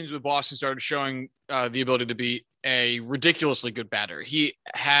 2 seasons with Boston started showing the ability to be a ridiculously good batter. He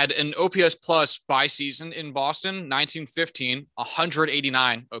had an OPS plus by season in Boston, 1915,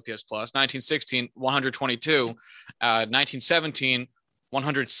 189 OPS plus, 1916, 122, 1917,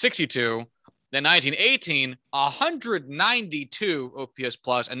 162, then 1918, 192 OPS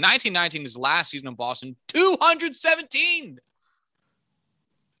plus, and 1919, his last season in Boston, 217.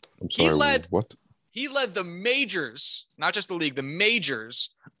 I'm sorry, what? He led the majors, not just the league, the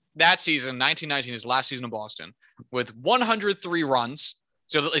majors that season, 1919, his last season in Boston, with 103 runs.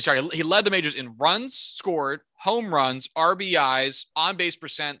 So, sorry, he led the majors in runs scored, home runs, RBIs, on-base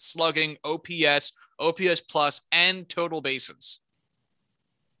percent, slugging, OPS, OPS plus, and total bases.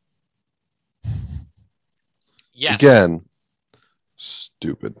 Yes. Again,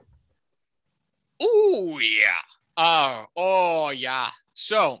 stupid. Oh, yeah. Oh, yeah.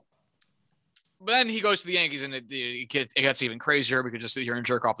 So, but then he goes to the Yankees, and it gets even crazier. We could just sit here and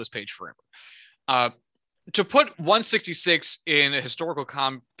jerk off this page forever. To put 166 in a historical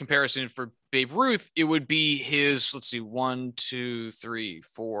comparison for Babe Ruth, it would be his, let's see, 1, 2, 3,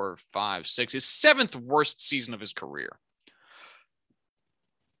 4, 5, 6, his 7th worst season of his career.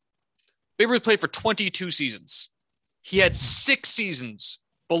 Babe Ruth played for 22 seasons. He had 6 seasons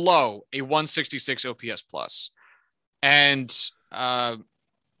below a 166 OPS plus. And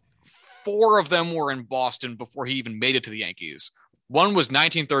 4 of them were in Boston before he even made it to the Yankees. One was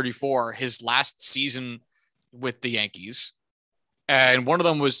 1934, his last season with the Yankees. And 3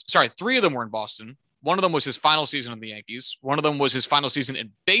 of them were in Boston. One of them was his final season in the Yankees. One of them was his final season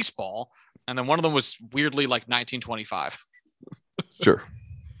in baseball. And then one of them was weirdly like 1925. Sure.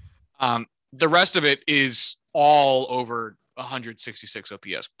 The rest of it is all over 166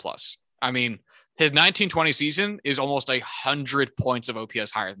 OPS plus. I mean, his 1920 season is almost 100 points of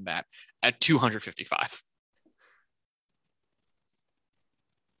OPS higher than that at 255.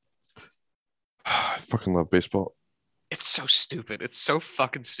 I fucking love baseball. It's so stupid. It's so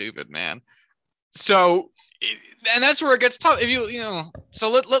fucking stupid, man. So, and that's where it gets tough. If so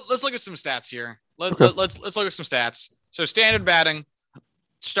let's look at some stats here. Let's look at some stats. So standard batting,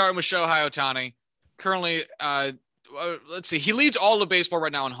 starting with Shohei Ohtani. Currently, let's see. He leads all of baseball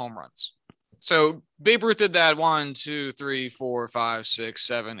right now in home runs. So Babe Ruth did that 1, 2, 3, 4, 5, 6,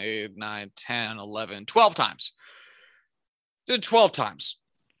 7, 8, 9, 10, 11, 12 times. Did 12 times.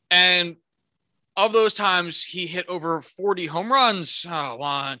 And of those times, he hit over 40 home runs.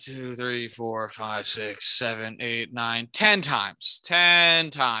 1, 2, 3, 4, 5, 6, 7, 8, 9, 10 times. 10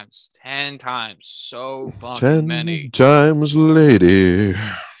 times. 10 times. So fucking many. 10 times, lady.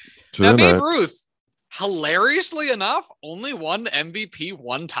 Now, Babe Ruth, hilariously enough, only won MVP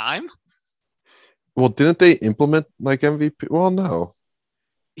one time. Well, didn't they implement like MVP? Well, no.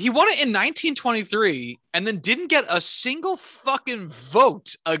 He won it in 1923 and then didn't get a single fucking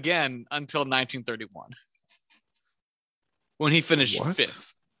vote again until 1931 when he finished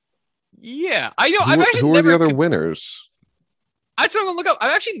fifth. Yeah, I know. Who are the other winners? I took a look up.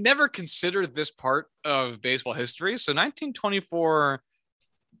 I've actually never considered this part of baseball history. So 1924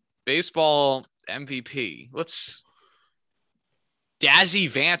 baseball MVP. Dazzy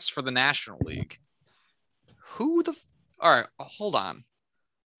Vance for the National League. All right, hold on.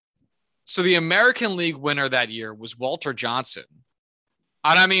 So the American League winner that year was Walter Johnson.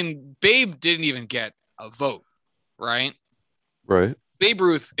 And I mean, Babe didn't even get a vote, right? Right. Babe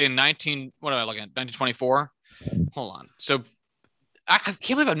Ruth in 1924? Hold on. So I can't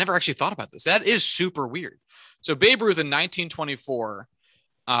believe I've never actually thought about this. That is super weird. So Babe Ruth in 1924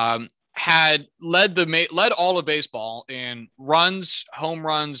 had led all of baseball in runs, home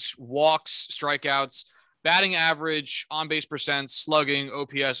runs, walks, strikeouts, batting average, on-base percent, slugging,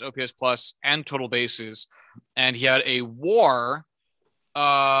 OPS, OPS plus, and total bases. And he had a WAR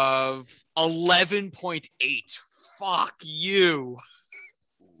of 11.8. Fuck you.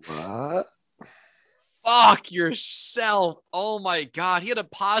 What? Fuck yourself. Oh my God. He had a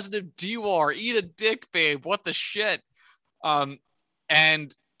positive DWAR. Eat a dick, Babe. What the shit?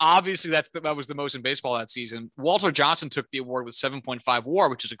 And obviously that was the most in baseball that season. Walter Johnson took the award with 7.5 WAR,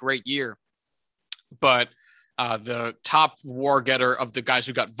 which is a great year. But the top WAR getter of the guys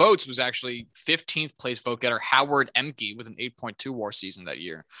who got votes was actually 15th place vote getter Howard Emke with an 8.2 WAR season that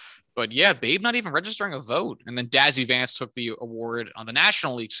year. But yeah, Babe not even registering a vote. And then Dazzy Vance took the award on the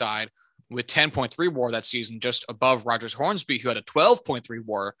National League side with 10.3 WAR that season, just above Rogers Hornsby, who had a 12.3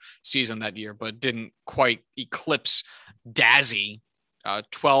 WAR season that year, but didn't quite eclipse Dazzy.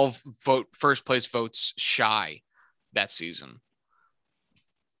 12 first place votes shy that season.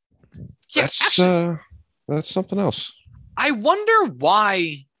 Yeah, that's something else. I wonder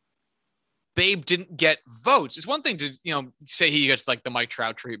why Babe didn't get votes. It's one thing to, say he gets like the Mike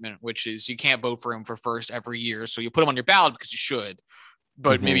Trout treatment, which is you can't vote for him for first every year. So you put him on your ballot because you should,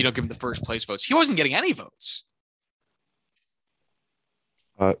 but maybe you don't give him the first place votes. He wasn't getting any votes.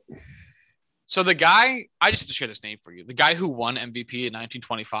 So the guy, I just have to share this name for you. The guy who won MVP in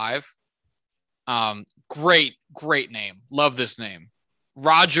 1925. Great name. Love this name.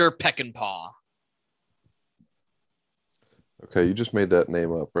 Roger Peckinpah. Okay, you just made that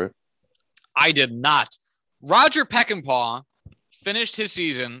name up, right? I did not. Roger Peckinpah finished his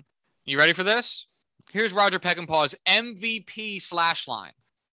season. You ready for this? Here's Roger Peckinpah's MVP slash line.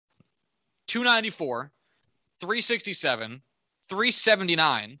 294, 367,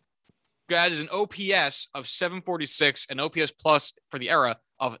 379. That is an OPS of 746, an OPS plus for the era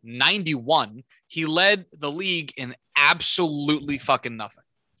of 91. He led the league in absolutely fucking nothing.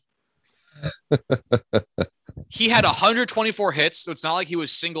 He had 124 hits, so it's not like he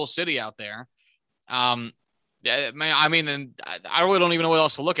was single city out there. I mean, and I really don't even know what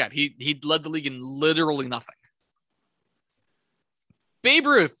else to look at. He led the league in literally nothing. Babe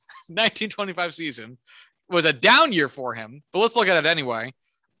Ruth, 1925 season, was a down year for him, but let's look at it anyway.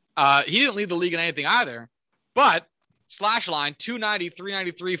 He didn't lead the league in anything either, but slash line 290,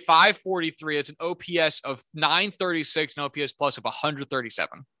 393, 543. It's an OPS of 936, an OPS plus of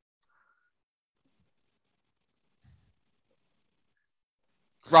 137.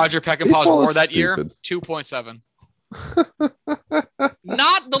 Roger Peckinpah's WAR that year, 2.7.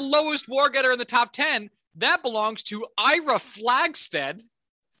 Not the lowest WAR getter in the top 10. That belongs to Ira Flagstead.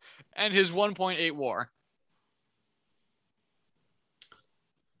 and his 1.8 WAR.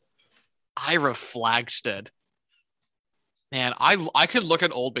 Ira Flagstead. Man, I could look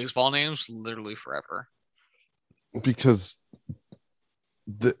at old baseball names literally forever. Because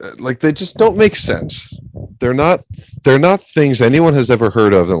they just don't make sense. They're not things anyone has ever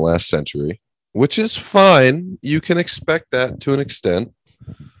heard of in the last century, which is fine. You can expect that to an extent.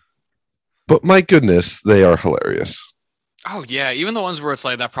 But my goodness, they are hilarious. Oh yeah, even the ones where it's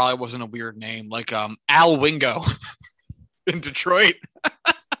like that probably wasn't a weird name, like Al Wingo in Detroit.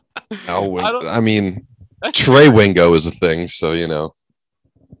 Al Wingo. I mean, Trey Wingo is a thing, so you know.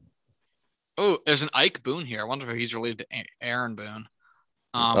 Oh, there's an Ike Boone here. I wonder if he's related to Aaron Boone.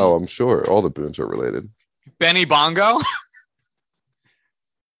 I'm sure all the Boones are related. Benny Bongo.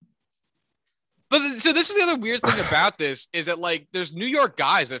 But so this is the other weird thing about this is that like there's New York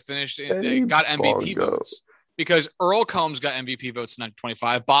guys that finished got MVP votes because Earl Combs got MVP votes in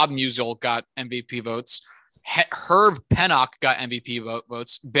 1925. Bob Musial got MVP votes. Herb Pennock got MVP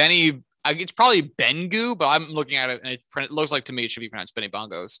votes. Benny, it's probably Bengu, but I'm looking at it and it looks like to me it should be pronounced Benny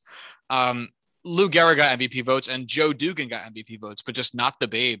Bongos. Lou Gehrig got MVP votes and Joe Dugan got MVP votes, but just not the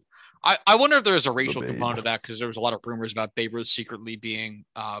Babe. I wonder if there's a racial component to that because there was a lot of rumors about Babe Ruth secretly being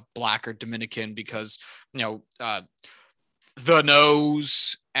black or Dominican because, the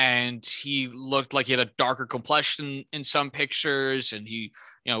nose, and he looked like he had a darker complexion in some pictures, and he,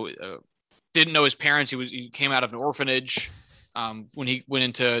 didn't know his parents. He came out of an orphanage when he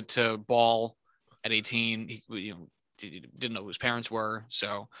went into ball at 18. He didn't know who his parents were.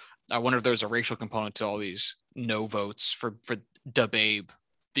 So I wonder if there's a racial component to all these no votes for Da Babe,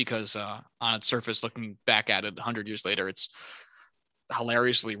 because on its surface, looking back at it 100 years later, it's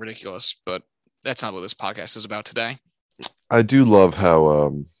hilariously ridiculous. But that's not what this podcast is about today. I do love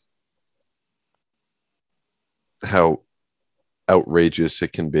how outrageous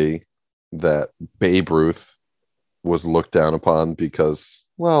it can be that Babe Ruth was looked down upon because,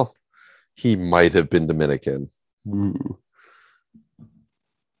 well, he might have been Dominican. Ooh.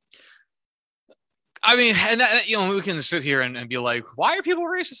 I mean, and that, we can sit here and be like, why are people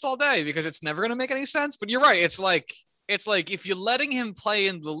racist all day? Because it's never going to make any sense. But you're right. It's like if you're letting him play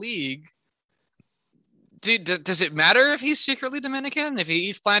in the league, does it matter if he's secretly Dominican? If he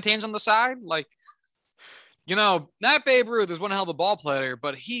eats plantains on the side? Like, that Babe Ruth is one hell of a ball player,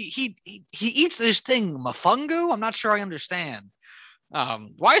 but he eats this thing, mofongo. I'm not sure I understand.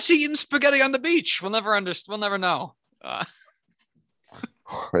 Why is he eating spaghetti on the beach? We'll never know.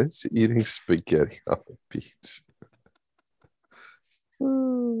 Why is he eating spaghetti on the beach?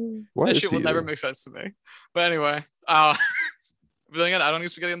 That shit will never make sense to me. But anyway, I don't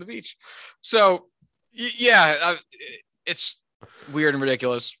eat spaghetti on the beach. So, yeah, it's weird and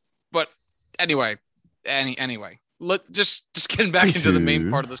ridiculous. But anyway, just getting back into the main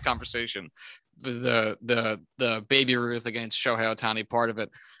part of this conversation, the Baby Ruth against Shohei Ohtani part of it.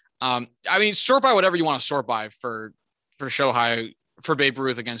 I mean, sort by whatever you want to sort by for Babe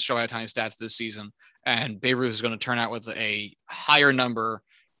Ruth against Shohei Ohtani's stats this season, and Babe Ruth is going to turn out with a higher number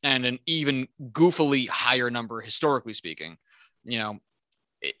and an even goofily higher number historically speaking.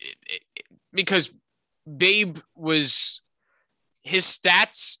 Because Babe was, his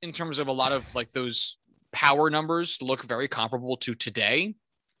stats in terms of a lot of like those power numbers look very comparable to today,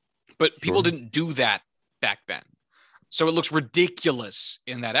 but people didn't do that back then. So it looks ridiculous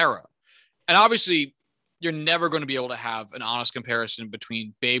in that era. And obviously you're never going to be able to have an honest comparison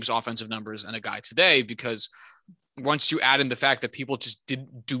between Babe's offensive numbers and a guy today, because once you add in the fact that people just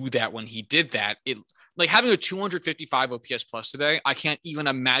didn't do that when he did that, it like having a 255 OPS plus today, I can't even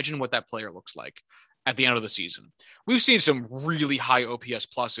imagine what that player looks like at the end of the season. We've seen some really high OPS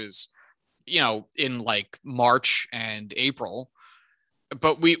pluses, in like March and April,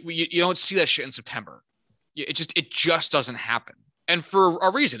 but you don't see that shit in September. It just doesn't happen. And for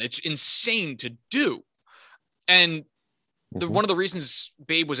a reason, it's insane to do. And one of the reasons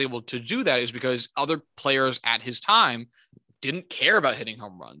Babe was able to do that is because other players at his time didn't care about hitting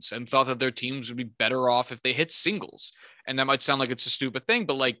home runs and thought that their teams would be better off if they hit singles. And that might sound like it's a stupid thing,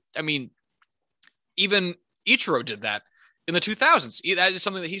 but even Ichiro did that in the 2000s. That is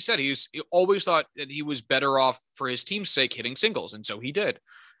something that he said. He always thought that he was better off for his team's sake hitting singles. And so he did.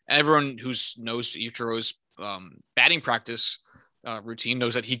 And everyone who knows Ichiro's batting practice routine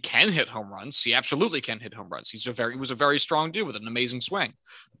knows that he can hit home runs. He absolutely can hit home runs. He was a very strong dude with an amazing swing,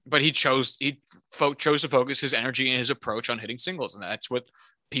 but he chose to focus his energy and his approach on hitting singles. And that's what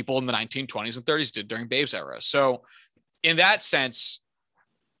people in the 1920s and 30s did during Babe's era. So in that sense,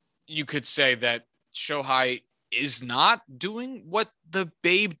 you could say that Shohei is not doing what the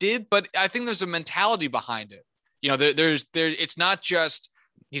Babe did, but I think there's a mentality behind it. It's not just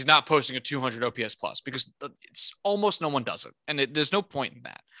he's not posting a 200 OPS plus because it's almost no one does it. And there's no point in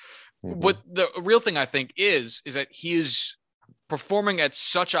that. What the real thing I think is that he is performing at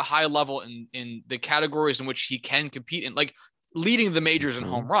such a high level in the categories in which he can compete in, like leading the majors in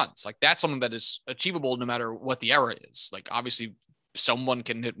home runs. Like that's something that is achievable no matter what the era is. Like obviously someone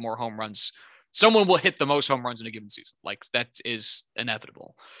can hit more home runs. Someone will hit the most home runs in a given season. Like that is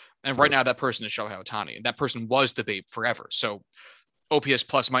inevitable. And right now that person is Shohei Ohtani, and that person was the Babe forever. So OPS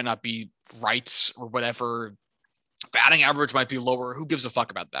plus might not be right or whatever. Batting average might be lower. Who gives a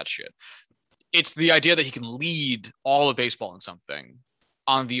fuck about that shit? It's the idea that he can lead all of baseball in something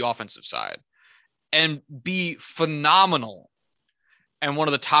on the offensive side and be phenomenal and one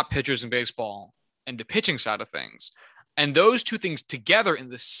of the top pitchers in baseball and the pitching side of things. And those two things together in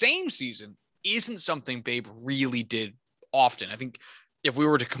the same season isn't something Babe really did often. I think if we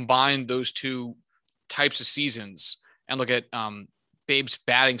were to combine those two types of seasons and look at Babe's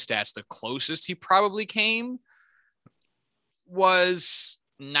batting stats, the closest he probably came was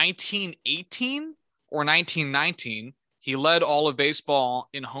 1918 or 1919. He led all of baseball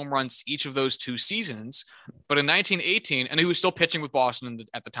in home runs each of those two seasons. But in 1918, and he was still pitching with Boston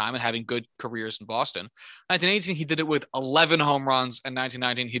at the time and having good careers in Boston. 1918, he did it with 11 home runs, and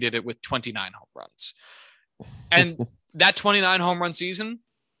 1919, he did it with 29 home runs. And that 29 home run season,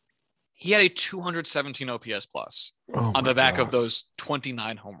 he had a 217 OPS plus on the back of those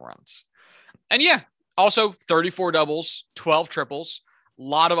 29 home runs. And yeah, also 34 doubles, 12 triples, a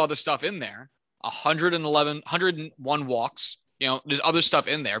lot of other stuff in there, 101 walks. You know, there's other stuff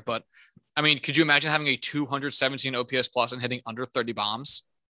in there, but I mean, could you imagine having a 217 OPS plus and hitting under 30 bombs?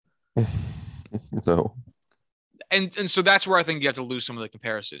 No. And so that's where I think you have to lose some of the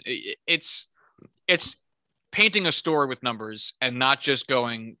comparison. It's painting a story with numbers and not just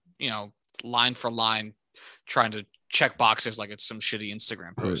going, you know, line for line, trying to check boxes like it's some shitty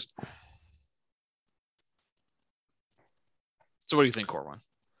Instagram post. Right. So what do you think, Corwin?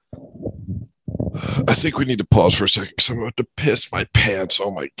 I think we need to pause for a second because I'm about to piss my pants. Oh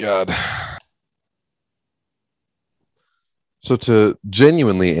my God. So to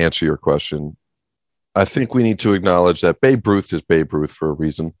genuinely answer your question, I think we need to acknowledge that Babe Ruth is Babe Ruth for a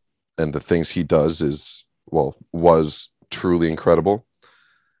reason. And the things he does was truly incredible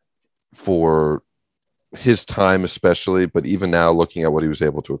for his time, especially. But even now, looking at what he was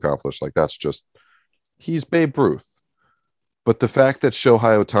able to accomplish, like he's Babe Ruth. But the fact that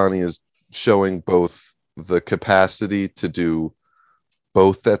Shohei Ohtani is showing both the capacity to do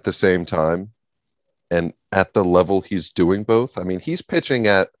both at the same time and at the level he's doing both. I mean, he's pitching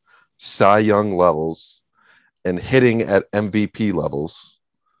at Cy Young levels and hitting at MVP levels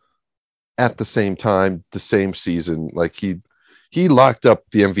at the same time, the same season. Like he locked up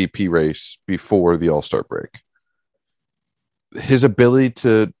the MVP race before the All-Star break. His ability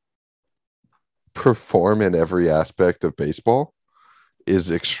to perform in every aspect of baseball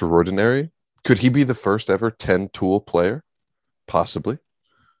is extraordinary. Could he be the first ever 10-tool player? Possibly.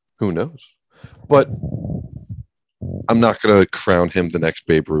 Who knows? But I'm not going to crown him the next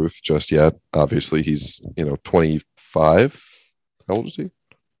Babe Ruth just yet. Obviously, he's 25. How old is he?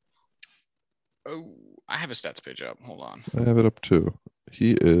 Oh, I have a stats page up. Hold on. I have it up too.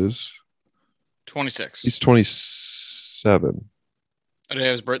 He is 26. He's 27.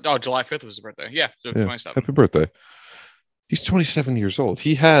 His birthday. Oh, July 5th was his birthday. Yeah, 27. Happy birthday. He's 27 years old.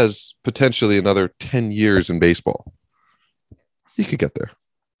 He has potentially another 10 years in baseball. He could get there.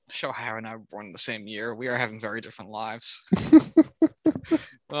 Shohei and I were born in the same year. We are having very different lives.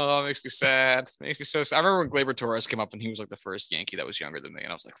 Oh, it makes me sad. It makes me so sad. I remember when Gleyber Torres came up and he was like the first Yankee that was younger than me.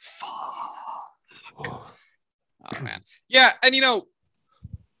 And I was like, fuck. Oh, man. Yeah. And,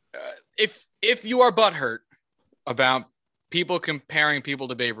 if you are butthurt about people comparing people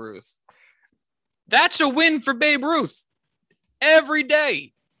to Babe Ruth, that's a win for Babe Ruth every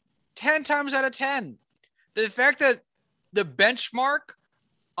day, 10 times out of 10. The fact that the benchmark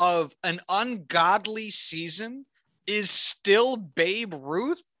of an ungodly season is still Babe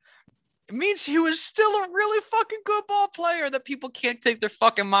Ruth, it means he was still a really fucking good ball player that people can't take their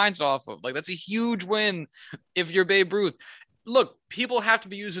fucking minds off of. Like, that's a huge win if you're Babe Ruth. Look, people have to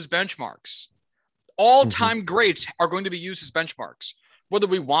be used as benchmarks. All-time greats are going to be used as benchmarks. Whether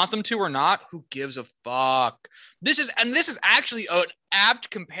we want them to or not, who gives a fuck? This is actually an apt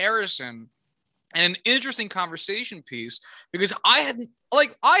comparison and an interesting conversation piece because I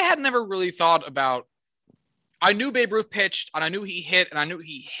had never really thought about. I knew Babe Ruth pitched and I knew he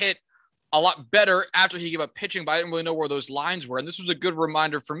hit a lot better after he gave up pitching, but I didn't really know where those lines were. And this was a good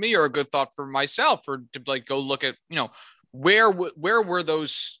reminder for me, or a good thought for myself, to like go look at where were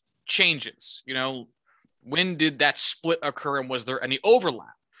those changes? When did that split occur and was there any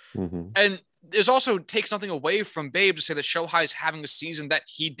overlap? Mhm. And there's also takes nothing away from Babe to say that Shohei is having a season that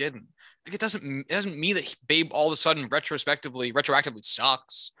he didn't. Like, it doesn't mean that Babe all of a sudden retroactively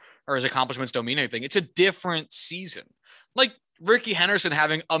sucks or his accomplishments don't mean anything. It's a different season. Like Ricky Henderson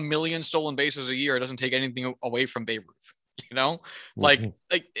having 1 million stolen bases a year doesn't take anything away from Babe Ruth. You know, like Mhm.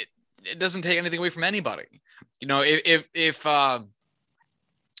 it doesn't take anything away from anybody. You know, if I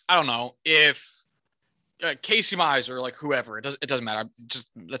don't know, if Casey Mize or like whoever, it doesn't matter.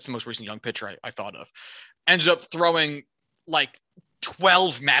 Just that's the most recent young pitcher I thought of, ends up throwing like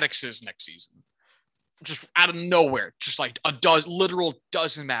 12 Maddoxes next season, just out of nowhere, just like literal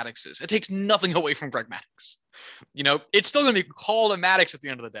dozen Maddoxes. It takes nothing away from Greg Maddux. You know, it's still going to be called a Maddux at the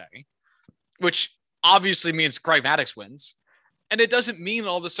end of the day, which obviously means Greg Maddux wins. And it doesn't mean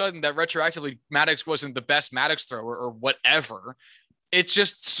all of a sudden that retroactively Maddux wasn't the best Maddux thrower or whatever. It's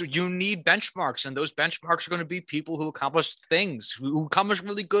just you need benchmarks, and those benchmarks are going to be people who accomplish things, who accomplish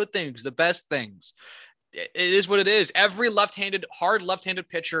really good things, the best things. It is what it is. Every hard left-handed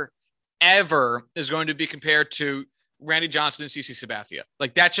pitcher ever is going to be compared to Randy Johnson and CC Sabathia.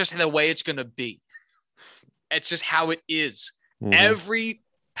 Like, that's just the way it's going to be. It's just how it is. Mhm. Every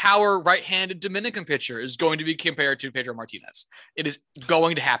power right-handed Dominican pitcher is going to be compared to Pedro Martinez. It is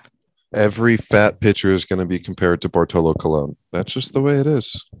going to happen. Every fat pitcher is going to be compared to Bartolo Colon. That's just the way it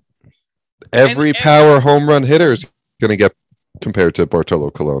is. Every power home run hitter is going to get compared to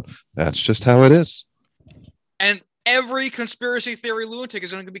Bartolo Colon. That's just how it is. And every conspiracy theory lunatic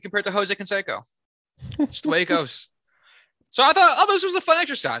is going to be compared to Jose Canseco. Just the way it goes. So I thought this was a fun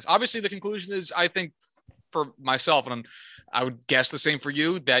exercise. Obviously, the conclusion is, I think, for myself, and I would guess the same for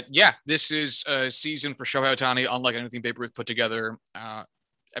you, that, yeah, this is a season for Shohei Ohtani unlike anything Babe Ruth put together,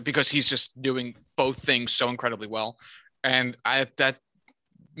 because he's just doing both things so incredibly well. And that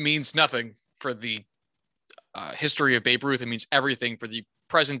means nothing for the history of Babe Ruth. It means everything for the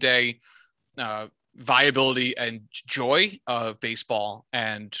present day viability and joy of baseball,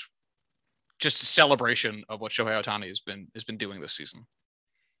 and just a celebration of what Shohei Ohtani has been doing this season.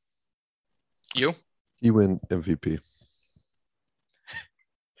 You win MVP.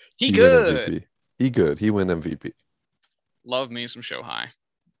 He good. Win MVP. He good. He win MVP. Love me some Shohei.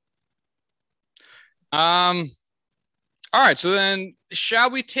 All right. So then, shall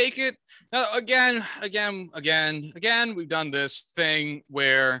we take it now? Again, we've done this thing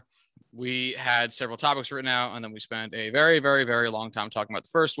where we had several topics written out, and then we spent a very, very, very long time talking about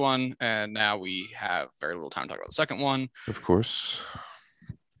the first one, and now we have very little time to talk about the second one. Of course.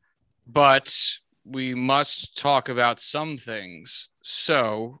 But we must talk about some things.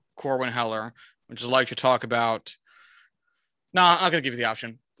 So, Corwin Heller, would you like to talk about? No, I'm not going to give you the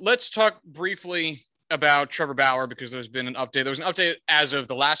option. Let's talk briefly about Trevor Bauer, because there's been an update. There was an update as of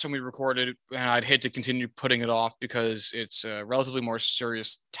the last time we recorded, and I'd hate to continue putting it off because it's a relatively more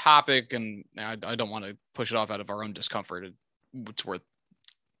serious topic, and I don't want to push it off out of our own discomfort. It's worth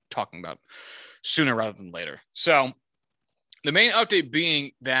talking about sooner rather than later. So the main update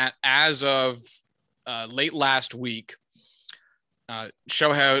being that as of late last week,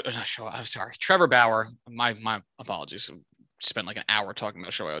 Trevor Bauer, my apologies, spent like an hour talking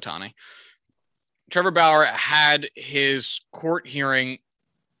about Shohei Ohtani. Trevor Bauer had his court hearing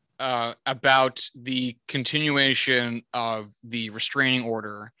about the continuation of the restraining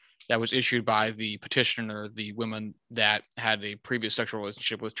order that was issued by the petitioner, the women that had a previous sexual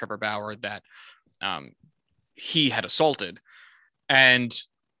relationship with Trevor Bauer that he had assaulted. And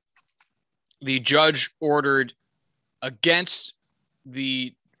the judge ordered against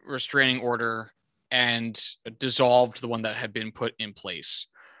the restraining order and dissolved the one that had been put in place.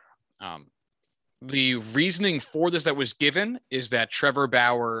 The reasoning for this that was given is that Trevor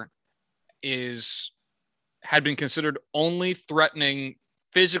Bauer had been considered only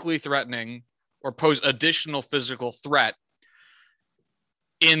physically threatening, or pose additional physical threat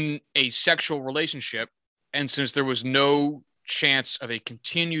in a sexual relationship. And since there was no chance of a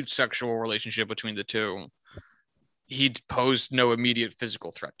continued sexual relationship between the two, he posed no immediate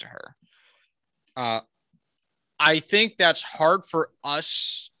physical threat to her. I think that's hard for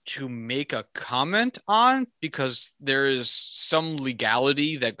us to make a comment on, because there is some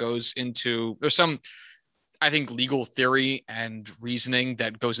legality that goes into, there's some, I think, legal theory and reasoning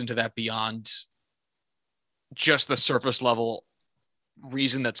that goes into that beyond just the surface level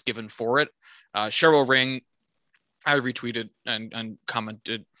reason that's given for it. Cheryl Ring, I retweeted and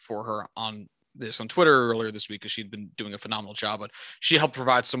commented for her on this on Twitter earlier this week, because she'd been doing a phenomenal job, but she helped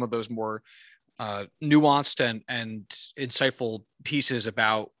provide some of those more nuanced and insightful pieces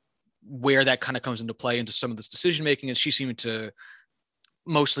about where that kind of comes into play into some of this decision making, and she seemed to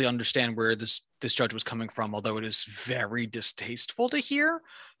mostly understand where this judge was coming from, although it is very distasteful to hear.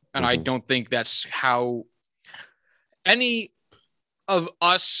 And I don't think that's how any of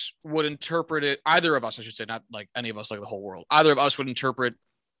us would interpret it. Either of us, I should say, not like any of us, like the whole world. Either of us would interpret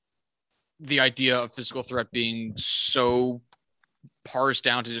the idea of physical threat being so parsed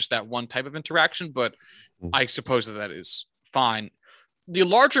down to just that one type of interaction, but I suppose that is fine. The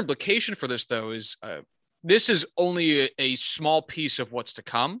larger implication for this, though, is this is only a small piece of what's to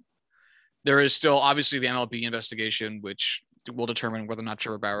come. There is still obviously the MLB investigation, which will determine whether or not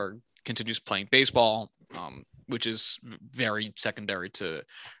Trevor Bauer continues playing baseball, which is very secondary to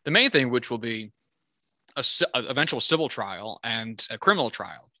the main thing, which will be a eventual civil trial and a criminal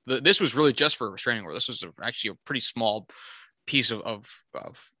trial. This was really just for a restraining order. This was actually a pretty small piece of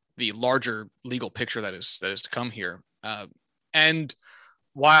the larger legal picture that is to come here. And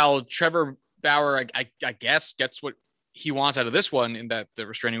while Trevor Bauer, I guess, gets what he wants out of this one, in that the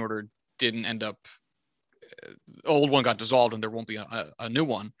restraining order didn't end up, old one got dissolved and there won't be a new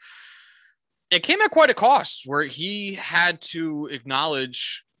one. It came at quite a cost, where he had to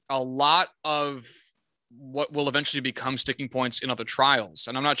acknowledge a lot of what will eventually become sticking points in other trials.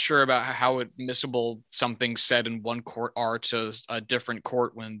 And I'm not sure about how admissible some things said in one court are to a different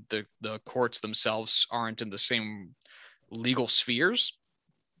court when the courts themselves aren't in the same legal spheres.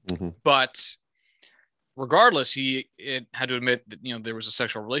 But regardless, he had to admit that, there was a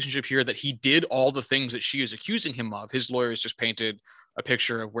sexual relationship here, that he did all the things that she is accusing him of. His lawyers just painted a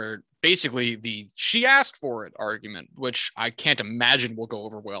picture of where basically the "she asked for it" argument, which I can't imagine will go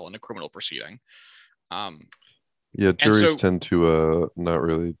over well in a criminal proceeding. Yeah, juries tend to not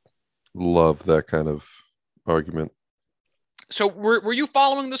really love that kind of argument. So were you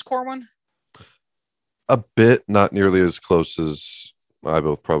following this, Corwin? A bit, not nearly as close as I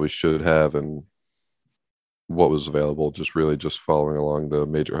both probably should have, and what was available, just following along the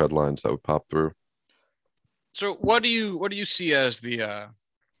major headlines that would pop through. So what do you see as the I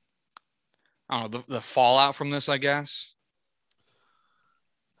don't know, the fallout from this, I guess?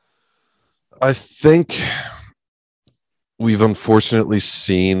 I think we've unfortunately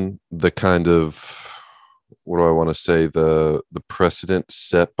seen the kind of, what do I want to say, the precedent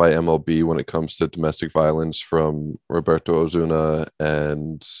set by MLB when it comes to domestic violence, from Roberto Osuna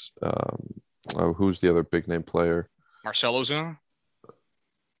and who's the other big name player? Marcell Ozuna,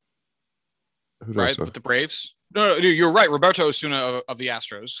 right, with the Braves. No, you're right. Roberto Osuna of the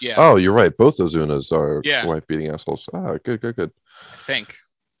Astros. Yeah. Oh, you're right. Both Ozunas are wife beating assholes. Good. I think.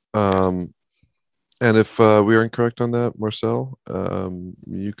 And if we are incorrect on that, Marcel,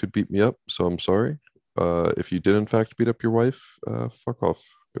 you could beat me up, so I'm sorry. If you did in fact beat up your wife, fuck off,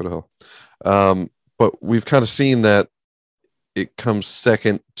 go to hell. But we've kind of seen that it comes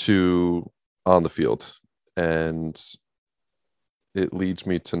second to on the field, and it leads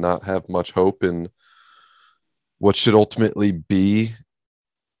me to not have much hope in what should ultimately be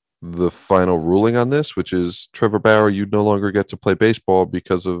the final ruling on this, which is, Trevor Bauer, you no longer get to play baseball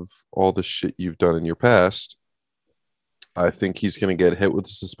because of all the shit you've done in your past. I think he's going to get hit with a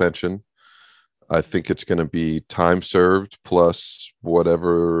suspension. I think it's going to be time served plus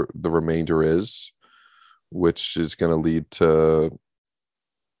whatever the remainder is, which is going to lead to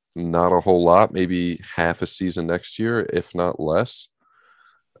not a whole lot, maybe half a season next year, if not less.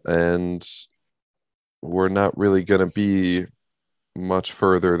 And we're not really going to be much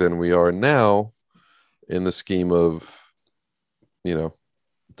further than we are now in the scheme of,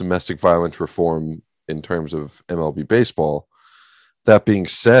 domestic violence reform in terms of MLB baseball. That being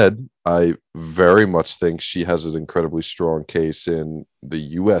said, I very much think she has an incredibly strong case in the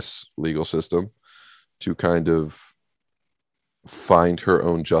U.S. legal system to kind of find her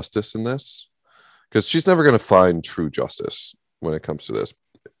own justice in this, because she's never going to find true justice when it comes to this.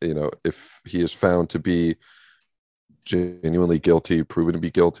 If he is found to be genuinely guilty, proven to be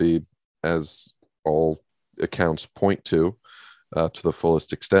guilty, as all accounts point to the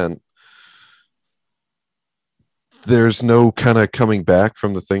fullest extent, there's no kind of coming back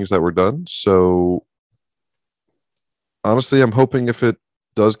from the things that were done. So honestly, I'm hoping if it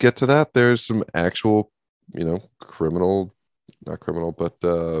does get to that, there's some actual, criminal, not criminal, but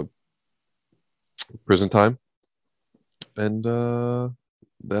prison time. And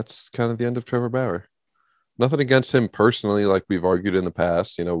that's kind of the end of Trevor Bauer. Nothing against him personally, like we've argued in the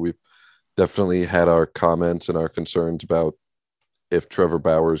past. We've definitely had our comments and our concerns about if Trevor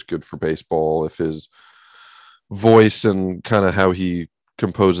Bauer is good for baseball, if his voice and kind of how he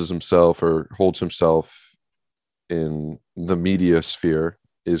composes himself or holds himself in the media sphere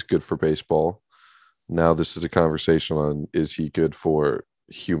is good for baseball. Now this is a conversation on, is he good for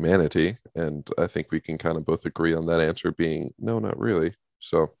humanity? And I think we can kind of both agree on that answer being no, not really.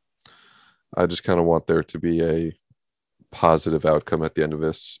 So I just kind of want there to be a positive outcome at the end of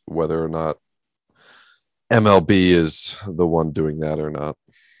this, whether or not MLB is the one doing that or not.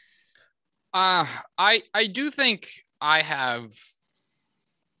 I do think I have,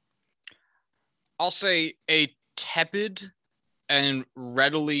 I'll say, a tepid and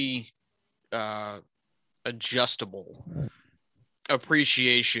readily adjustable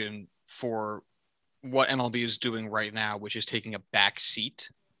appreciation for what MLB is doing right now, which is taking a back seat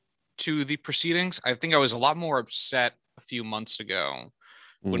to the proceedings. I think I was a lot more upset a few months ago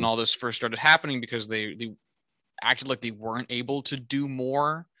when all this first started happening because they acted like they weren't able to do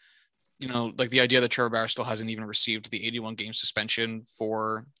more. You know, like the idea that Trevor Bauer still hasn't even received the 81 game suspension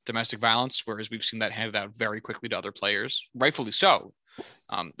for domestic violence, whereas we've seen that handed out very quickly to other players, rightfully so.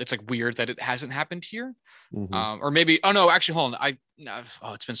 It's like weird that it hasn't happened here. Or maybe, oh no, actually, hold on.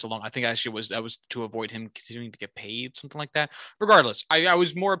 It's been so long. I think actually that was to avoid him continuing to get paid, something like that. Regardless, I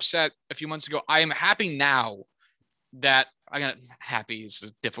was more upset a few months ago. I am happy now that happy is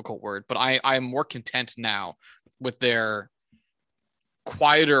a difficult word, but I am more content now with their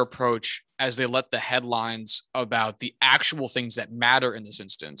quieter approach as they let the headlines about the actual things that matter in this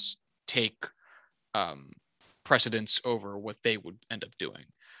instance take precedence over what they would end up doing.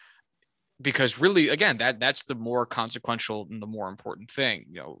 Because really, again, that's the more consequential and the more important thing.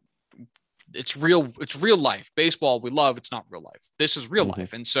 You know, it's real life. Baseball we love, it's not real life. This is real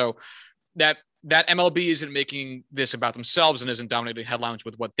life. And so that MLB isn't making this about themselves and isn't dominating headlines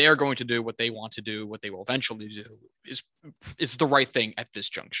with what they're going to do, what they want to do, what they will eventually do is the right thing at this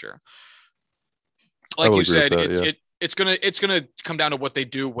juncture. Like you said, it's gonna come down to what they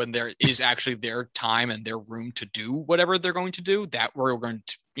do when there is actually their time and their room to do whatever they're going to do. That we're going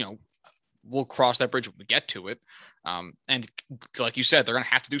to, you know, we'll cross that bridge when we get to it. And like you said, they're gonna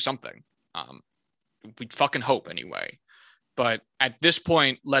have to do something. We fucking hope anyway. But at this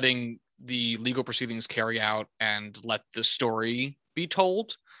point, letting the legal proceedings carry out and let the story be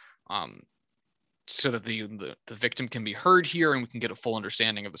told, so that the victim can be heard here and we can get a full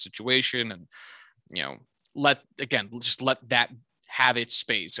understanding of the situation, and you know, let that have its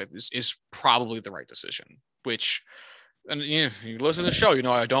space is probably the right decision. Which, and you know, if you listen to the show, you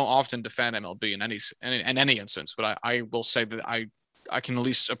know I don't often defend MLB in any instance, but I will say that I can at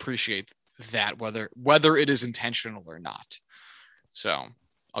least appreciate that whether it is intentional or not. So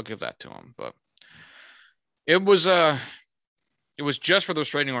I'll give that to him. But it was just for the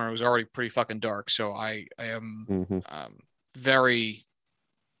restraining order. It was already pretty fucking dark. So I am very,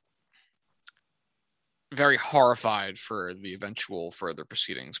 very horrified for the eventual further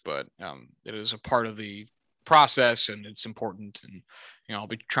proceedings. But it is a part of the process and it's important. And you know, I'll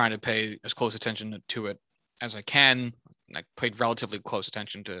be trying to pay as close attention to it as I can. I paid relatively close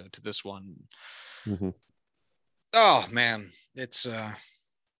attention to this one. Oh man, it's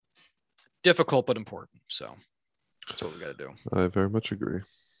difficult but important. So that's what we got to do. I very much agree.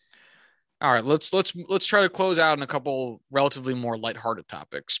 All right, let's try to close out on a couple relatively more lighthearted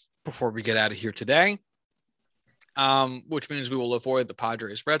topics before we get out of here today. Which means we will avoid the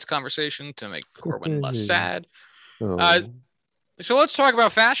Padres Reds conversation to make Corwin less sad. So let's talk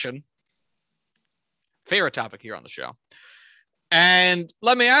about fashion. Favorite topic here on the show. And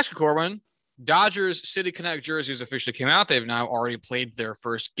let me ask you, Corwin, Dodgers City Connect jerseys officially came out. They've now already played their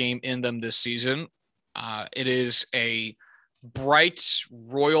first game in them this season. It is a bright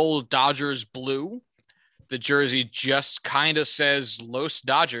royal Dodgers blue. The jersey just kind of says Los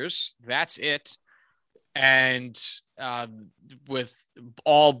Dodgers. That's it. And with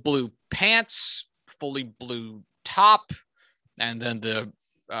all blue pants, fully blue top, and then the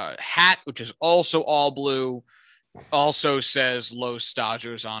hat, which is also all blue, also says Los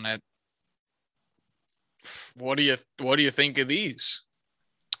Dodgers on it. What do you think of these?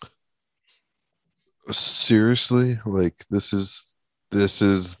 Seriously, like this is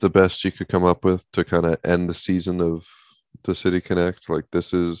the best you could come up with to kind of end the season of the City Connect. Like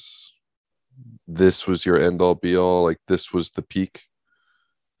this was your end all be all. Like this was the peak.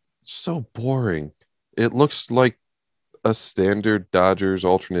 It's so boring. It looks like a standard Dodgers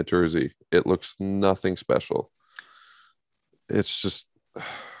alternate jersey. It looks nothing special. It's just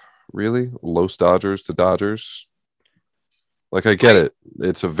really Los Dodgers, the Dodgers. Like I get it.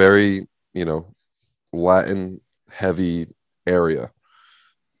 It's a very, you know, Latin heavy area.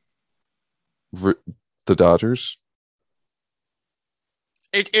 The Dodgers.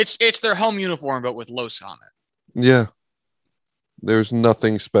 It's their home uniform, but with Los on it. Yeah. There's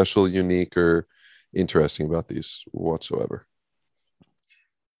nothing special, unique, or interesting about these whatsoever.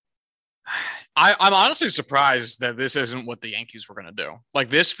 I'm honestly surprised that this isn't what the Yankees were going to do. Like,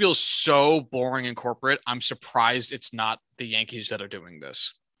 this feels so boring and corporate. I'm surprised it's not the Yankees that are doing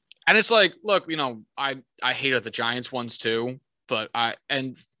this. And it's like, look, I hated the Giants ones too,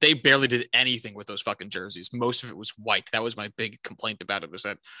 and they barely did anything with those fucking jerseys. Most of it was white. That was my big complaint about it, was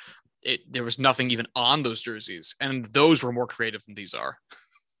that there was nothing even on those jerseys, and those were more creative than these are.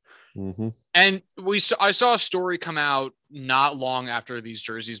 Mm-hmm. And I saw a story come out not long after these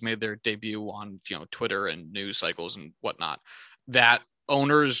jerseys made their debut on Twitter and news cycles and whatnot, that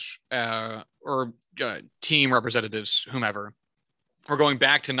owners or team representatives, whomever, are going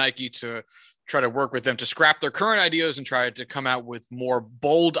back to Nike to try to work with them to scrap their current ideas and try to come out with more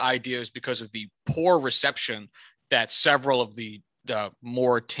bold ideas because of the poor reception that several of the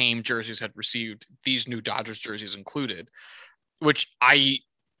more tame jerseys had received, these new Dodgers jerseys included, which I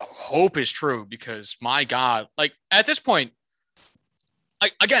hope is true, because my God, like at this point,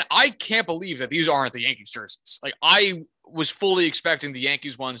 I can't believe that these aren't the Yankees jerseys. Like, I was fully expecting the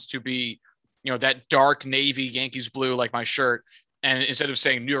Yankees ones to be, that dark navy Yankees blue, like my shirt. And instead of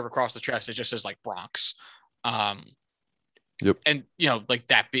saying New York across the chest, it just says like Bronx. Yep. And, like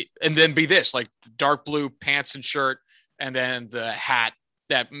that and then be this, like dark blue pants and shirt. And then the hat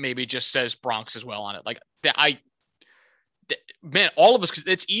that maybe just says Bronx as well on it. Like man, all of us,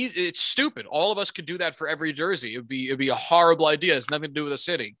 it's easy. It's stupid. All of us could do that for every jersey. It'd be a horrible idea. It's nothing to do with a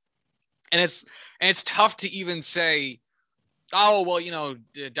city. And it's tough to even say, oh, well,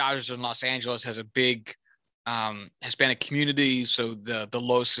 the Dodgers in Los Angeles has a big Hispanic community, so the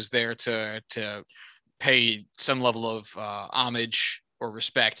Los is there to pay some level of homage or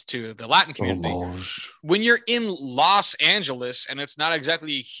respect to the Latin community. Homage. When you're in Los Angeles, and it's not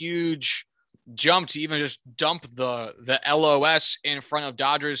exactly a huge jump to even just dump the LOS in front of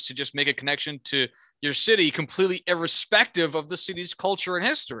Dodgers to just make a connection to your city, completely irrespective of the city's culture and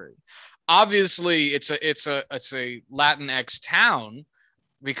history. Obviously, it's a Latinx town,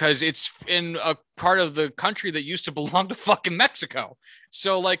 because it's in a part of the country that used to belong to fucking Mexico.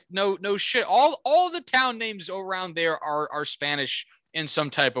 So like, no shit. All the town names around there are Spanish in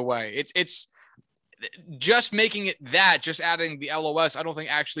some type of way. It's just making it that, just adding the LOS, I don't think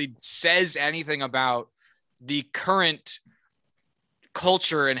actually says anything about the current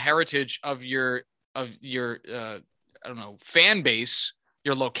culture and heritage of your I don't know, fan base,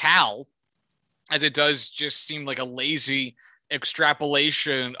 your locale, as it does just seem like a lazy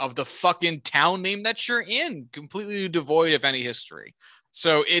extrapolation of the fucking town name that you're in, completely devoid of any history.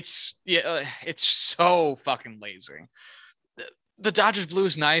 So it's so fucking lazy. The Dodgers blue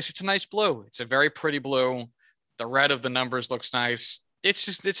is nice. It's a nice blue. It's a very pretty blue. The red of the numbers looks nice. It's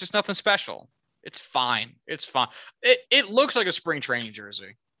just nothing special. It's fine. It's fine. It looks like a spring training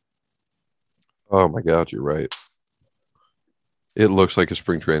jersey. Oh my God, you're right. It looks like a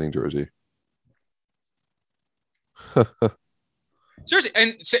spring training jersey. Seriously,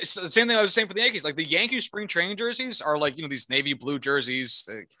 and same thing I was saying for the Yankees. Like, the Yankees spring training jerseys are like, these navy blue jerseys.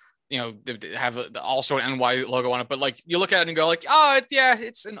 They have also an NY logo on it. But like, you look at it and go like, oh,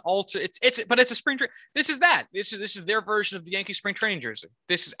 it's an ultra. But it's a spring training. This is their version of the Yankee spring training jersey.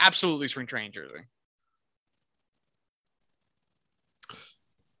 This is absolutely spring training jersey.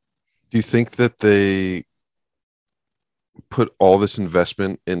 Do you think that they put all this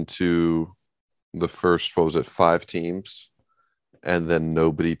investment into the first, 5 teams, and then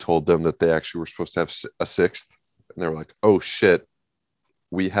nobody told them that they actually were supposed to have a 6th, and they were like, oh shit,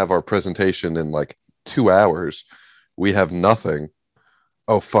 we have our presentation in like 2 hours, we have nothing,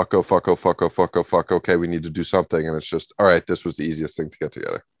 oh fuck, okay, we need to do something, and it's just, all right, this was the easiest thing to get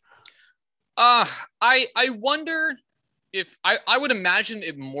together. I wonder if I would imagine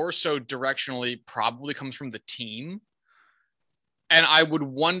it more so directionally probably comes from the team, and I would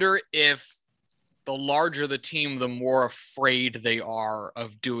wonder if the larger the team, the more afraid they are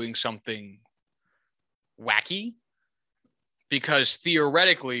of doing something wacky, because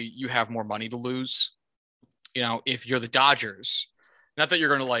theoretically you have more money to lose. If you're the Dodgers, not that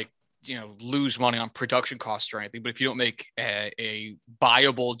you're going to lose money on production costs or anything, but if you don't make a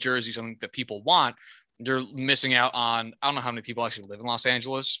buyable jersey, something that people want, you're missing out on, I don't know how many people actually live in Los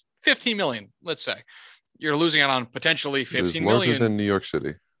Angeles, 15 million, let's say. You're losing out on potentially 15 million. Larger than New York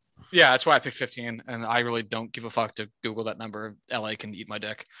City. Yeah, that's why I picked 15, and I really don't give a fuck to Google that number. LA can eat my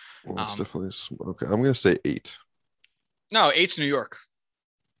dick. Well, it's definitely okay. I'm going to say 8. No, 8's New York.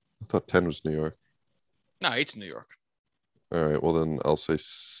 I thought 10 was New York. No, 8's New York. All right, well then I'll say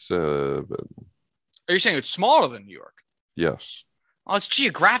 7. Are you saying it's smaller than New York? Yes. Well, it's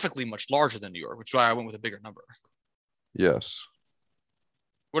geographically much larger than New York, which is why I went with a bigger number. Yes.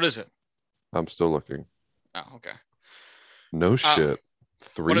 What is it? I'm still looking. Oh, okay. No shit.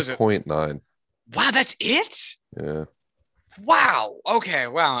 3.9. Wow, that's it? Yeah. Wow. Okay.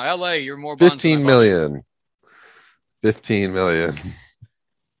 Wow. LA, you're more 15 million. 15 million.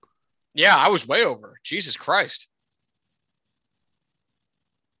 Yeah, I was way over. Jesus Christ.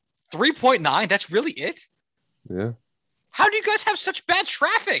 3.9? That's really it? Yeah. How do you guys have such bad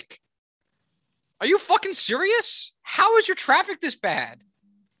traffic? Are you fucking serious? How is your traffic this bad?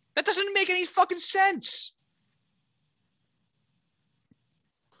 That doesn't make any fucking sense.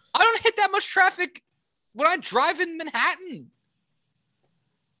 I don't hit that much traffic when I drive in Manhattan.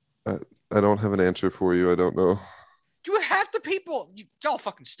 I don't have an answer for you. I don't know. You half the people, y'all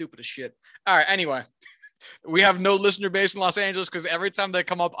fucking stupid as shit. All right, anyway. We have no listener base in Los Angeles because every time they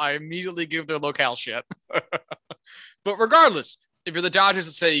come up, I immediately give their locale shit. But regardless, if you're the Dodgers,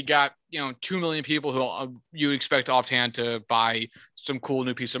 let's say you got 2 million people who you expect offhand to buy some cool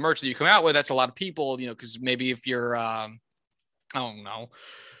new piece of merch that you come out with. That's a lot of people, because maybe if you're, I don't know,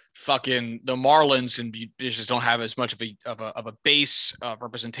 fucking the Marlins and you just don't have as much of a base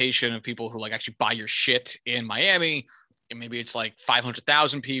representation of people who like actually buy your shit in Miami. And maybe it's like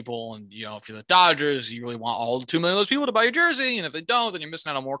 500,000 people. And, if you're the Dodgers, you really want all 2 million of those people to buy your jersey. And if they don't, then you're missing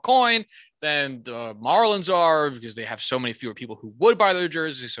out on more coin than the Marlins are because they have so many fewer people who would buy their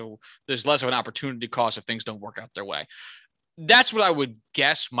jersey. So there's less of an opportunity cost if things don't work out their way. That's what I would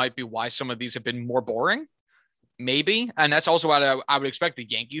guess might be why some of these have been more boring. Maybe. And that's also why I would expect the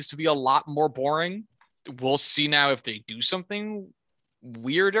Yankees to be a lot more boring. We'll see now if they do something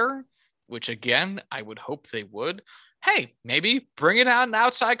weirder, which again, I would hope they would. Hey, maybe bring it out an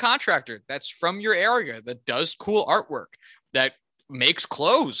outside contractor that's from your area that does cool artwork, that makes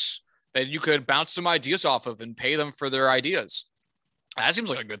clothes that you could bounce some ideas off of and pay them for their ideas. That seems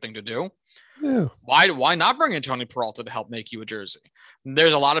like a good thing to do. Yeah. Why not bring in Tony Peralta to help make you a jersey?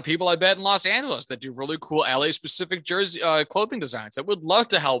 There's a lot of people I bet in Los Angeles that do really cool LA specific jersey clothing designs that would love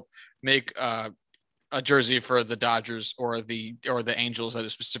to help make a jersey for the Dodgers or the Angels that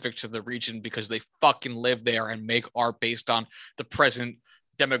is specific to the region because they fucking live there and make art based on the present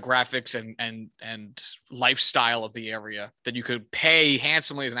demographics and lifestyle of the area that you could pay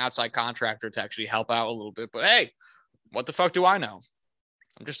handsomely as an outside contractor to actually help out a little bit. But hey, what the fuck do I know?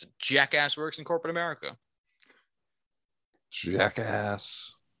 I'm just a jackass who works in corporate America.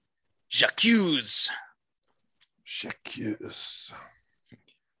 Jackass. Jacques.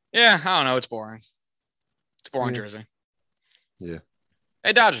 Yeah, I don't know. It's boring. It's a boring jersey. Yeah.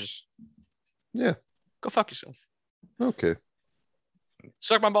 Hey, Dodgers. Yeah. Go fuck yourself. Okay.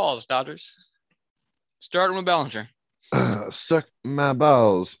 Suck my balls, Dodgers. Starting with Bellinger. Suck my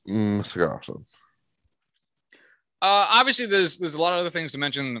balls. Awesome. Obviously, there's a lot of other things to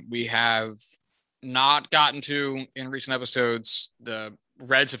mention we have not gotten to in recent episodes. The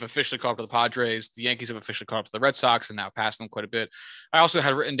Reds have officially caught up to the Padres. The Yankees have officially caught up to the Red Sox and now passed them quite a bit. I also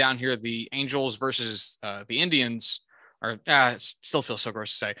had written down here the Angels versus the Indians, or it still feels so gross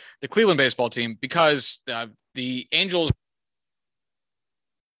to say, the Cleveland baseball team, because the Angels.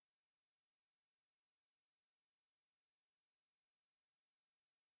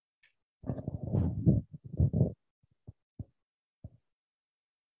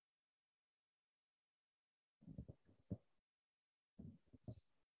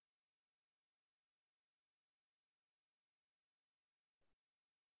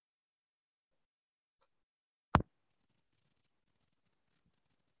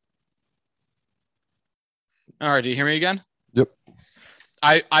 All right, do you hear me again? Yep.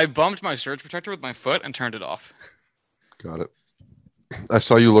 I bumped my surge protector with my foot and turned it off. Got it. I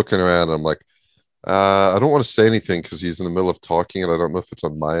saw you looking around. And I'm like, I don't want to say anything because he's in the middle of talking, and I don't know if it's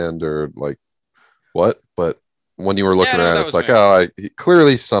on my end or like what. But when you were looking around, it's like,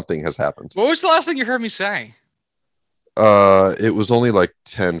 clearly something has happened. What was the last thing you heard me say? It was only like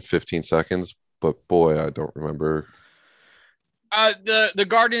 10, 15 seconds, but boy, I don't remember. The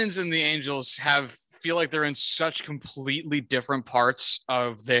Guardians and the Angels feel like they're in such completely different parts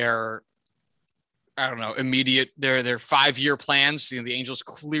of their, I don't know, immediate their 5-year plans. The Angels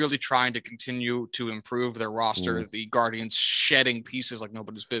clearly trying to continue to improve their roster. The Guardians shedding pieces like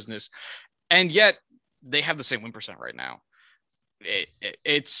nobody's business, and yet they have the same win percent right now.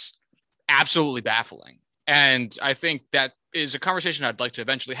 It's absolutely baffling. And I think that is a conversation I'd like to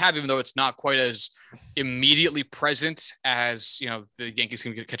eventually have, even though it's not quite as immediately present as, the Yankees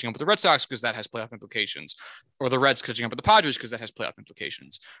can get catching up with the Red Sox because that has playoff implications, or the Reds catching up with the Padres because that has playoff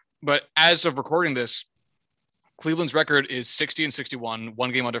implications. But as of recording this, Cleveland's record is 60-61,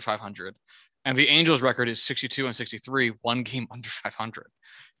 1 game under 500. And the Angels record is 62-63, 1 game under 500.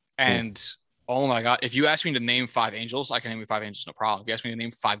 And oh my God, if you ask me to name 5 Angels, I can name you 5 Angels, no problem. If you ask me to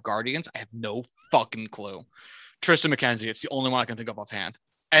name 5 Guardians, I have no fucking clue. Tristan McKenzie, it's the only one I can think of offhand.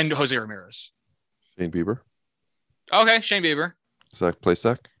 And Jose Ramirez. Shane Bieber. Okay, Shane Bieber. Zach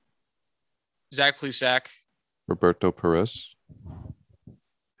Plesac. Zach Plesac. Roberto Perez.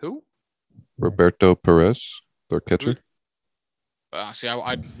 Who? Roberto Perez, their catcher. See,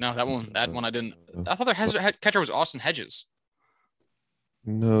 I no that one I didn't. I thought their catcher was Austin Hedges.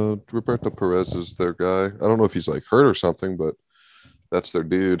 No, Roberto Perez is their guy. I don't know if he's like hurt or something, but that's their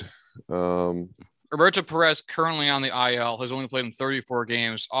dude. Roberto Perez currently on the IL has only played in 34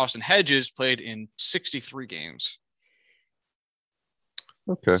 games. Austin Hedges played in 63 games.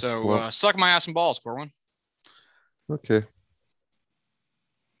 Okay. So suck my ass and balls, Corwin. Okay.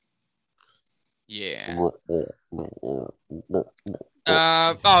 Yeah.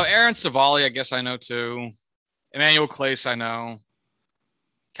 Aaron Savali, I guess I know too. Emmanuel Clace, I know.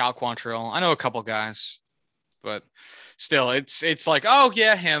 Cal Quantrill, I know a couple guys, but still, it's like, oh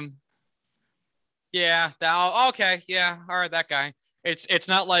yeah, him. Yeah. Okay. Yeah. All right. That guy. It's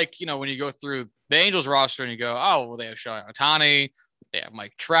not like, when you go through the Angels roster and you go, oh, well, they have Shohei Ohtani, they have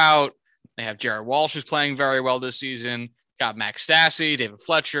Mike Trout, they have Jared Walsh who's playing very well this season, got Max Stassi, David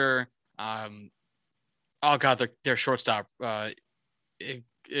Fletcher. Oh God, their shortstop, Raciel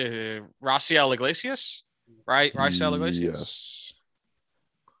Iglesias, right? Raciel Iglesias. Yes.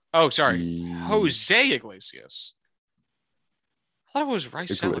 Oh, sorry, Jose Iglesias. I thought it was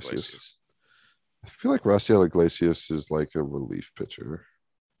Raciel Iglesias. I feel like Raciel Iglesias is like a relief pitcher.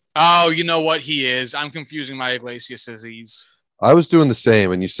 Oh, you know what he is? I'm confusing my Iglesias disease. I was doing the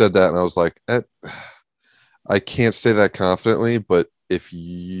same, and you said that, and I was like, I can't say that confidently, but if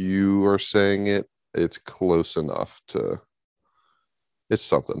you are saying it, it's close enough to. It's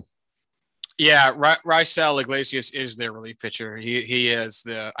something. Yeah, Raisel Iglesias is their relief pitcher. He is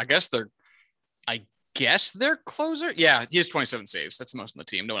I guess their closer. Yeah, he has 27 saves. That's the most on the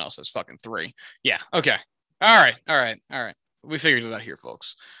team. No one else has fucking 3. Yeah. Okay. All right. We figured it out here,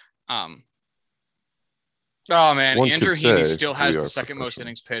 folks. Oh man, Andrew Heaney still has the second most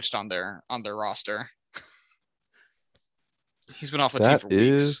innings pitched on their roster. He's been off the team for weeks. That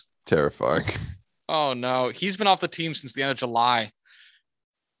is terrifying. Oh no, he's been off the team since the end of July.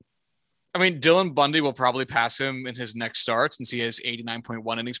 I mean, Dylan Bundy will probably pass him in his next start since he has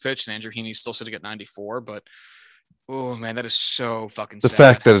 89.1 innings pitched, and Andrew Heaney's still sitting at 94. But oh man, that is so fucking sad. The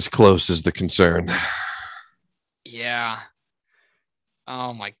fact that it's close is the concern. Yeah.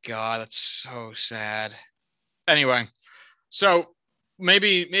 Oh my God, that's so sad. Anyway, so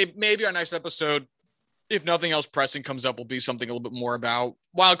maybe our next episode, if nothing else pressing comes up, will be something a little bit more about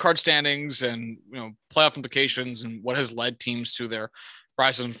wildcard standings and playoff implications and what has led teams to their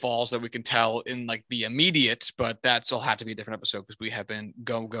rises and falls that we can tell in like the immediate. But that's all had to be a different episode because we have been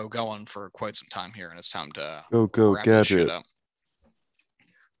going for quite some time here, and it's time to go Gadget.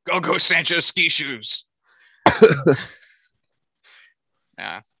 Go Sanchez ski shoes.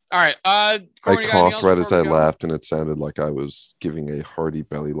 Yeah. All right. Corey, I coughed right as I laughed, and it sounded like I was giving a hearty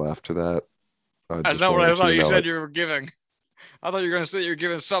belly laugh to that. That's not what I thought you said you were giving. I thought you were going to say you were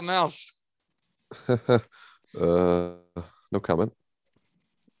giving something else. No comment.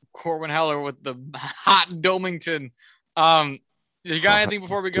 Corwin Heller with the hot Domington. You got anything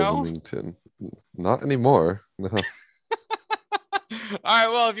before we go? Domington. Not anymore. No. All right.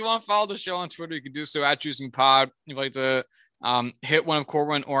 Well, if you want to follow the show on Twitter, you can do so at JuicingPod. If you'd like to hit one of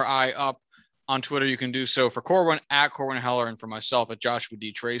Corwin or I up on Twitter, you can do so for Corwin at Corwin Heller and for myself at Joshua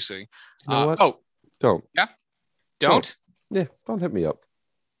D. Tracy. You know what? Don't. Yeah? Don't? Yeah, don't hit me up.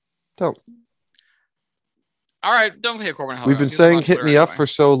 Don't. All right, don't hit Corwin Heller. We've been saying hit me up for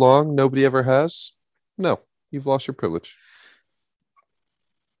so long. Nobody ever has. No, you've lost your privilege.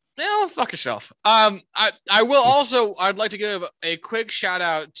 No, fuck yourself. I will also, I'd like to give a quick shout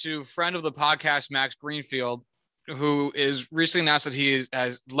out to friend of the podcast, Max Greenfield, who is recently announced that he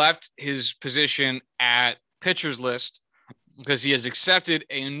has left his position at pitcher's list because he has accepted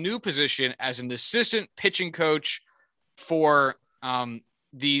a new position as an assistant pitching coach for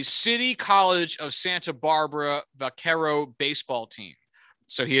the City College of Santa Barbara Vaquero baseball team.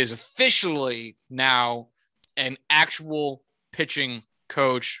 So he is officially now an actual pitching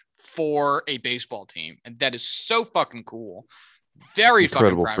coach for a baseball team. And that is so fucking cool. Very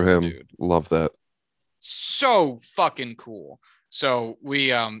incredible fucking proud for him. Dude. Love that. So fucking cool. So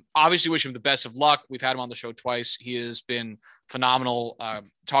we obviously wish him the best of luck. We've had him on the show twice. He has been phenomenal.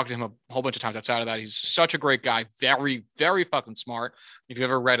 Talked to him a whole bunch of times outside of that. He's such a great guy. Very, very fucking smart. If you've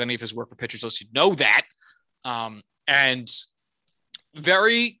ever read any of his work for Pitchers List, you know that. And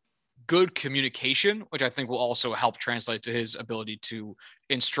very good communication, which I think will also help translate to his ability to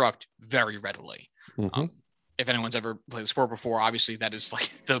instruct very readily. Mm-hmm. If anyone's ever played the sport before, obviously that is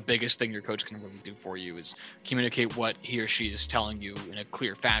like the biggest thing your coach can really do for you is communicate what he or she is telling you in a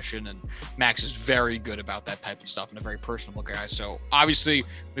clear fashion. And Max is very good about that type of stuff and a very personable guy. So obviously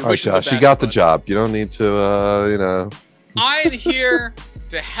we wish him the best, you got the job. You don't need to, I'm here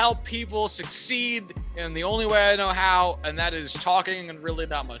to help people succeed in the only way I know how, and that is talking and really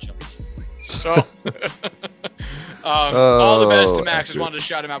not much else. So, all the best to Max. Just wanted to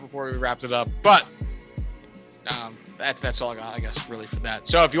shout him out before we wrapped it up. But that's all I got, I guess, really, for that.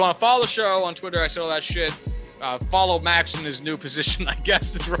 So if you want to follow the show on Twitter, I said all that shit. Follow Max in his new position, I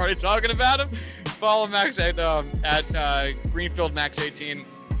guess, since we're already talking about him. Follow Max at Greenfield Max 18.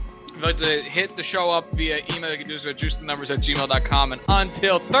 If you'd like to hit the show up via email, you can do so at juicethenumbers@gmail.com. And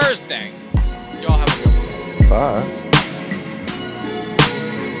until Thursday, y'all have a good one. Bye.